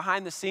 Maybe you're a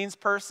behind-the-scenes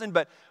person,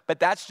 but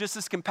that's just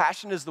as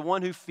compassionate as the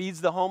one who feeds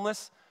the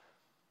homeless.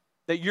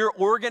 That you're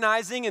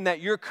organizing and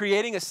that you're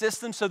creating a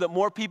system so that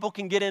more people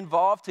can get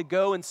involved to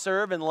go and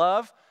serve and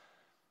love.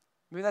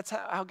 Maybe that's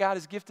how God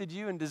has gifted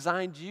you and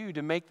designed you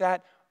to make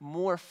that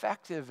more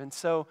effective. And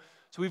so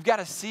we've got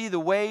to see the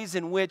ways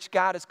in which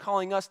God is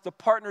calling us to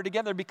partner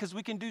together, because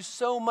we can do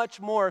so much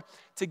more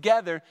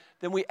together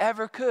than we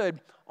ever could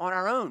on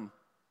our own.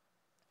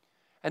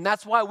 And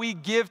that's why we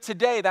give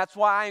today. That's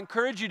why I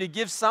encourage you to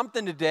give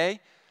something today.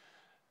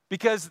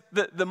 Because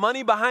the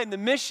money behind the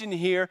mission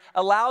here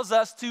allows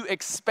us to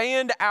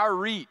expand our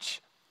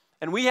reach.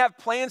 And we have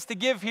plans to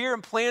give here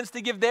and plans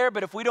to give there,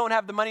 but if we don't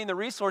have the money and the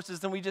resources,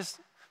 then we're just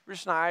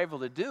not able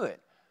to do it.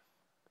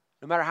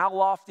 No matter how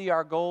lofty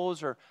our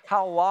goals or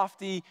how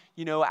lofty,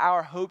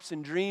 our hopes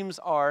and dreams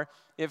are,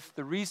 if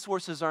the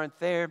resources aren't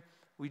there,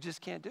 we just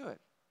can't do it.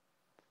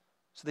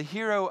 So the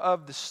hero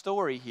of the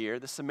story here,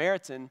 the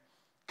Samaritan,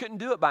 couldn't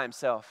do it by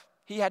himself.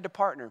 He had to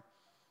partner.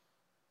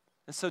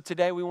 And so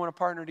today we want to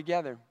partner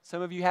together.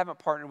 Some of you haven't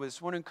partnered with us.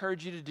 I want to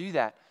encourage you to do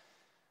that.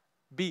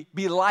 Be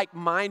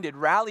like-minded.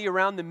 Rally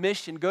around the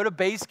mission. Go to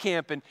base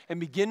camp and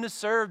begin to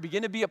serve.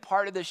 Begin to be a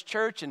part of this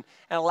church and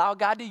allow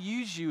God to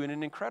use you in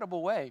an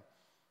incredible way.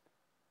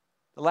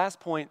 The last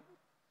point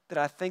that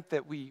I think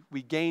that we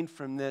gained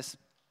from this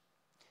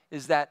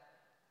is that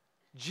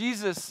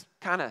Jesus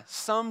kind of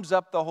sums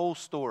up the whole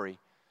story.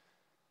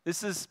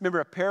 Remember,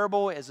 a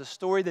parable is a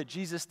story that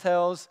Jesus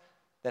tells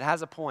that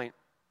has a point.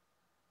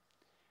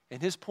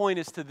 And his point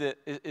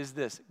is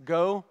this: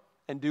 go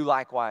and do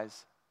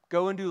likewise.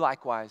 Go and do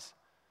likewise.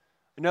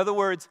 In other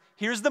words,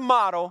 here's the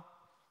model,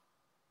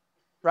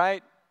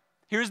 right?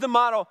 Here's the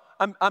model.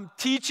 I'm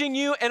teaching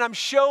you and I'm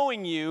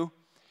showing you.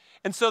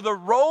 And so the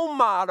role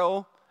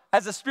model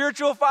as a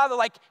spiritual father,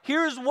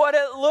 here's what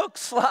it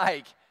looks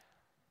like.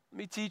 Let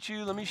me teach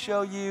you. Let me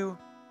show you.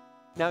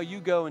 Now you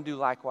go and do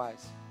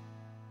likewise.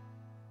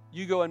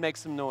 You go and make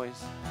some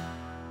noise.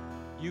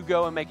 You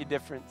go and make a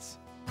difference.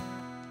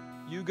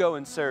 You go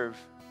and serve.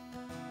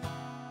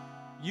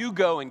 You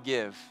go and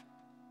give.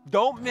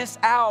 Don't miss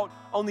out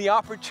on the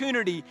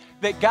opportunity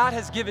that God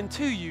has given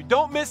to you.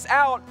 Don't miss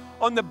out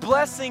on the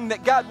blessing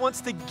that God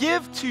wants to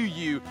give to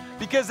you,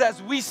 because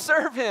as we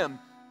serve Him,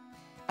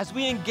 as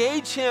we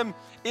engage Him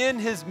in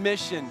His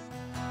mission,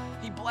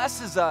 He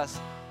blesses us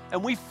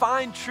and we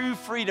find true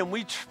freedom.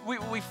 We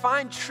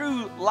find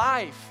true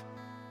life.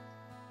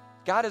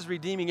 God is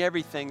redeeming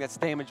everything that's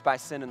damaged by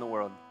sin in the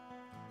world.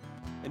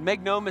 And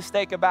make no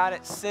mistake about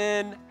it,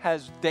 sin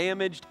has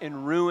damaged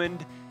and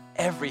ruined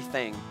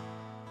everything.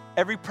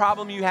 Every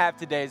problem you have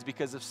today is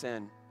because of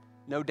sin,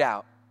 no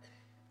doubt.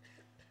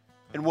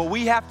 And what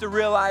we have to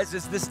realize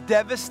is this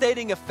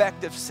devastating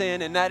effect of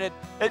sin, and that it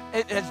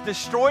has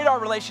destroyed our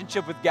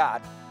relationship with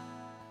God.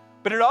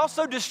 But it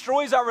also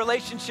destroys our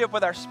relationship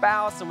with our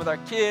spouse and with our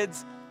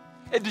kids.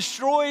 It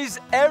destroys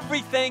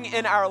everything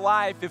in our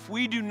life if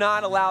we do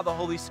not allow the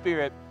Holy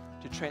Spirit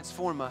to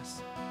transform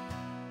us.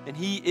 And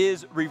He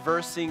is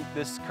reversing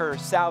this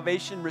curse.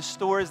 Salvation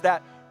restores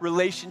that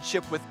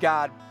relationship with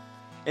God.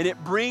 And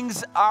it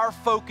brings our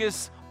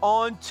focus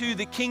onto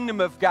the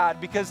kingdom of God,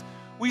 because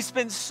we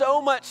spend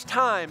so much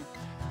time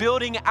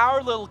building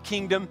our little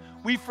kingdom,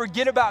 we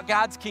forget about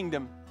God's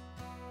kingdom.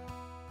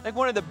 Like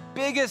one of the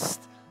biggest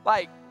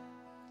like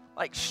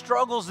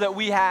struggles that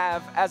we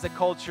have as a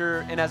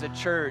culture and as a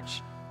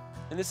church,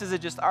 and this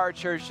isn't just our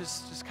church,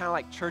 just kind of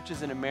like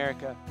churches in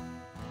America,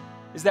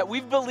 is that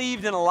we've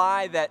believed in a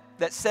lie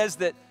that says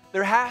that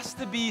there has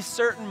to be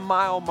certain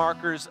mile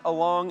markers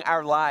along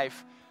our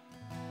life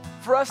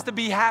for us to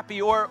be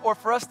happy or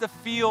for us to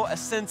feel a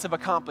sense of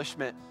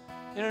accomplishment.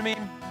 You know what I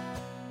mean?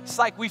 It's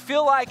like we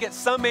feel like at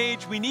some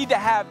age we need to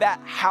have that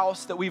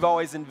house that we've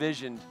always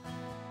envisioned.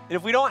 And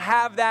if we don't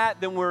have that,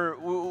 then we're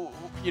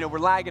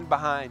lagging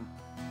behind.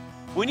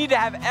 We need to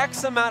have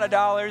X amount of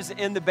dollars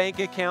in the bank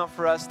account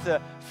for us to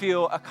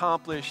feel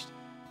accomplished.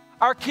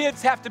 Our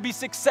kids have to be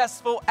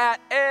successful at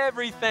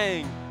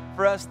everything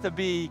for us to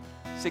be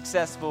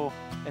successful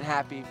and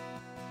happy.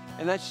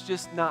 And that's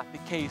just not the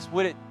case.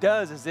 What it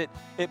does is it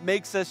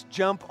makes us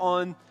jump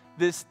on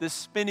this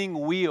spinning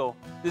wheel,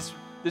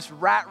 this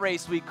rat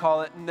race we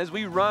call it. And as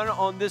we run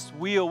on this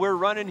wheel, we're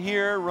running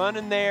here,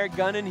 running there,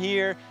 gunning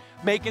here,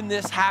 making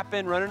this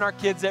happen, running our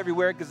kids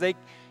everywhere because they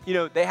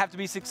have to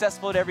be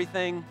successful at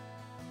everything.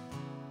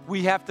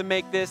 We have to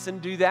make this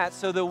and do that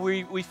so that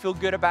we feel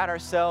good about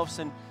ourselves.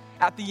 And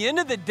at the end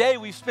of the day,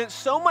 we've spent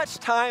so much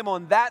time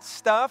on that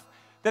stuff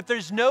that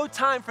there's no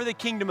time for the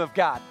kingdom of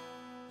God.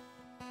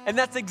 And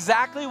that's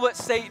exactly what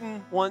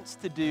Satan wants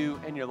to do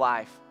in your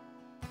life.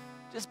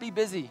 Just be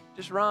busy.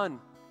 Just run.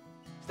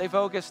 Stay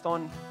focused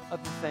on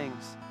other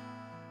things.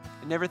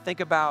 And never think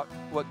about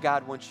what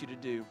God wants you to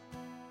do.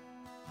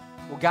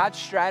 Well, God's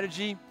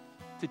strategy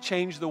to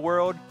change the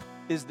world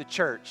is the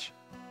church.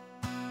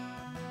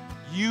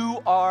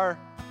 You are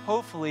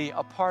hopefully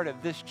a part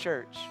of this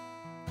church.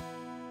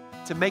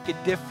 To make a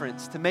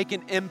difference, to make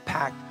an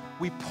impact,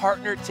 we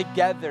partner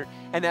together.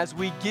 And as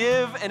we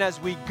give and as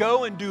we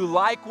go and do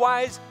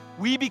likewise,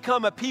 we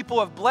become a people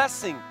of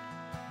blessing.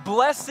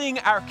 Blessing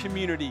our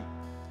community,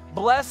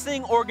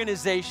 blessing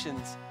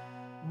organizations,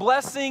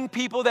 blessing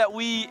people that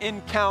we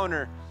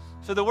encounter.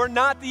 So that we're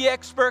not the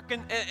expert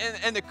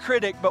and the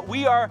critic, but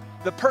we are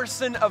the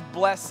person of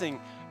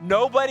blessing.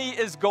 Nobody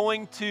is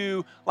going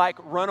to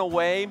run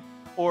away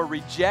or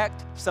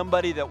reject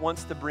somebody that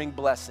wants to bring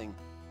blessing.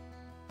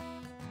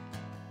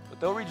 But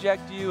they'll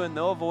reject you and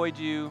they'll avoid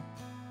you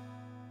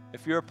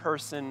if you're a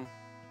person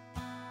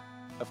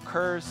of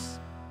curse,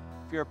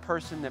 if you're a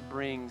person that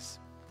brings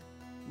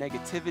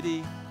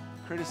negativity,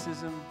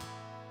 criticism.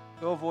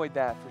 They'll avoid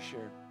that for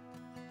sure.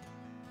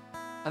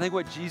 I think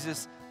what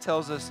Jesus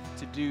tells us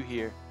to do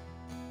here,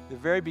 the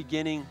very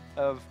beginning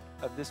of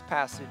this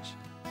passage,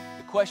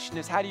 the question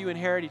is, how do you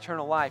inherit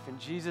eternal life? And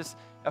Jesus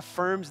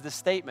affirms the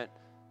statement,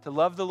 to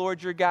love the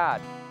Lord your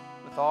God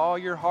with all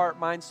your heart,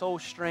 mind, soul,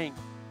 strength,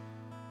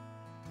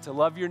 to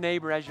love your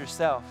neighbor as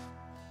yourself.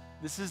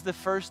 This is the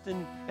first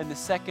and the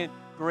second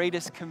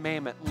greatest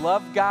commandment.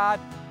 Love God,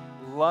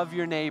 love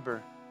your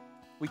neighbor.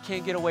 We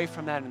can't get away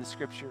from that in the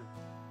scripture.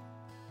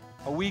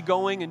 Are we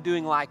going and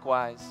doing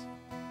likewise?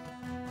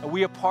 Are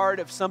we a part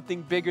of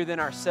something bigger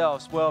than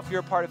ourselves? Well, if you're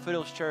a part of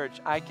Foothills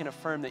Church, I can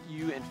affirm that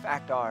you in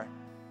fact are.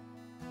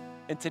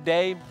 And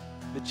today,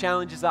 the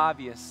challenge is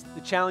obvious.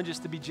 The challenge is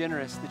to be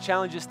generous. The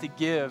challenge is to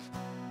give.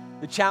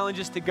 The challenge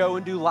is to go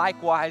and do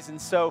likewise.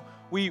 And so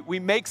we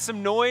make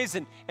some noise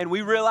and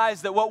we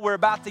realize that what we're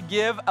about to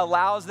give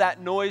allows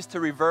that noise to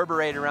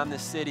reverberate around the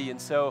city.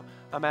 And so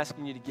I'm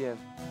asking you to give.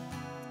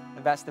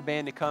 I've asked the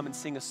band to come and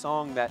sing a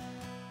song that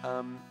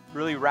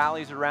really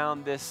rallies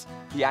around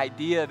the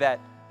idea that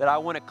I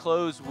want to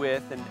close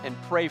with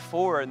and pray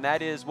for, and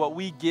that is what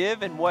we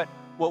give and what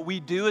we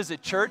do as a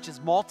church is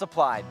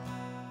multiplied.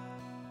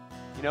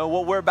 You know,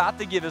 what we're about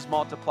to give is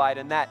multiplied,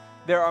 and that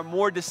there are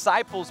more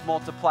disciples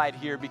multiplied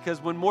here,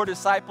 because when more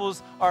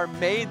disciples are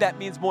made, that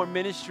means more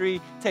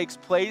ministry takes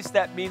place.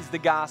 That means the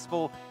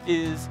gospel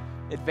is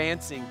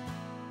advancing.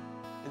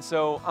 And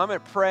so I'm going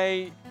to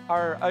pray.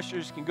 Our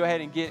ushers can go ahead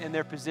and get in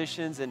their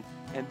positions, and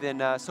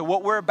then so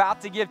what we're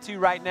about to give to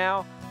right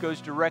now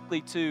goes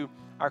directly to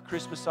our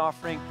Christmas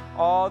offering,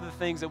 all the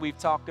things that we've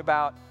talked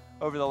about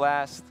over the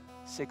last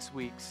 6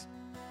 weeks.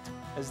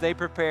 As they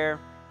prepare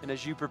and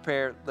as you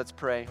prepare, let's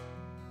pray.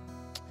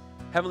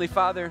 Heavenly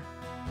Father,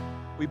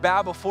 we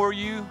bow before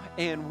you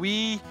and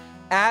we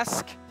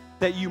ask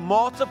that you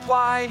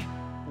multiply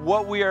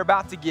what we are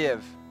about to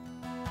give.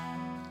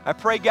 I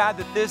pray, God,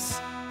 that this,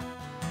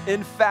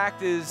 in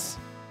fact, is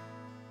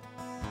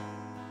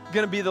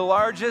going to be the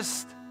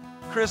largest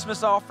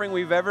Christmas offering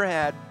we've ever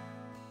had.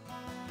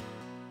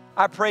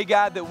 I pray,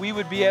 God, that we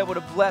would be able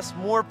to bless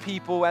more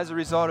people as a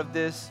result of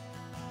this.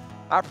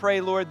 I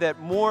pray, Lord, that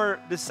more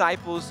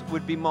disciples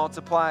would be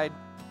multiplied.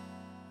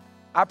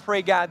 I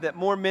pray, God, that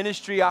more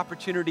ministry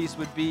opportunities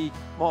would be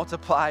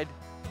multiplied,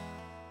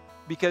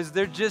 because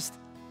there's just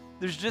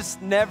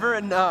never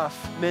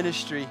enough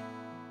ministry.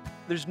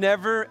 There's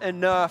never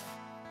enough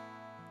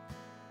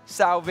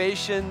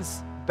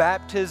salvations,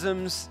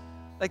 baptisms.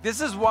 Like,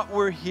 this is what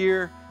we're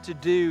here to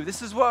do.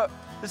 This is what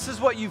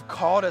you've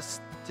called us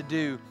to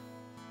do,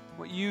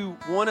 what you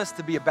want us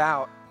to be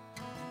about.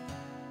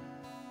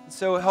 And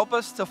so help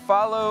us to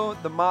follow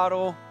the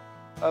model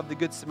of the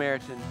Good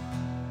Samaritan,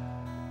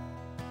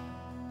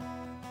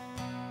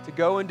 to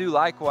go and do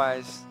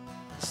likewise,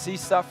 to see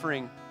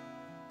suffering,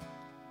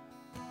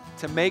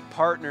 to make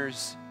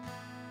partners,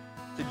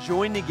 to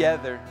join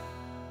together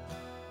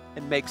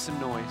and make some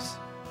noise.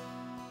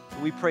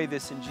 And we pray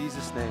this in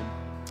Jesus' name.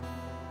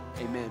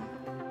 Amen.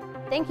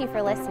 Thank you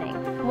for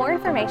listening. More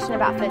information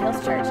about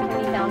Foothills Church can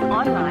be found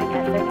online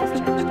at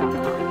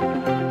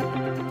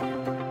foothillschurch.com.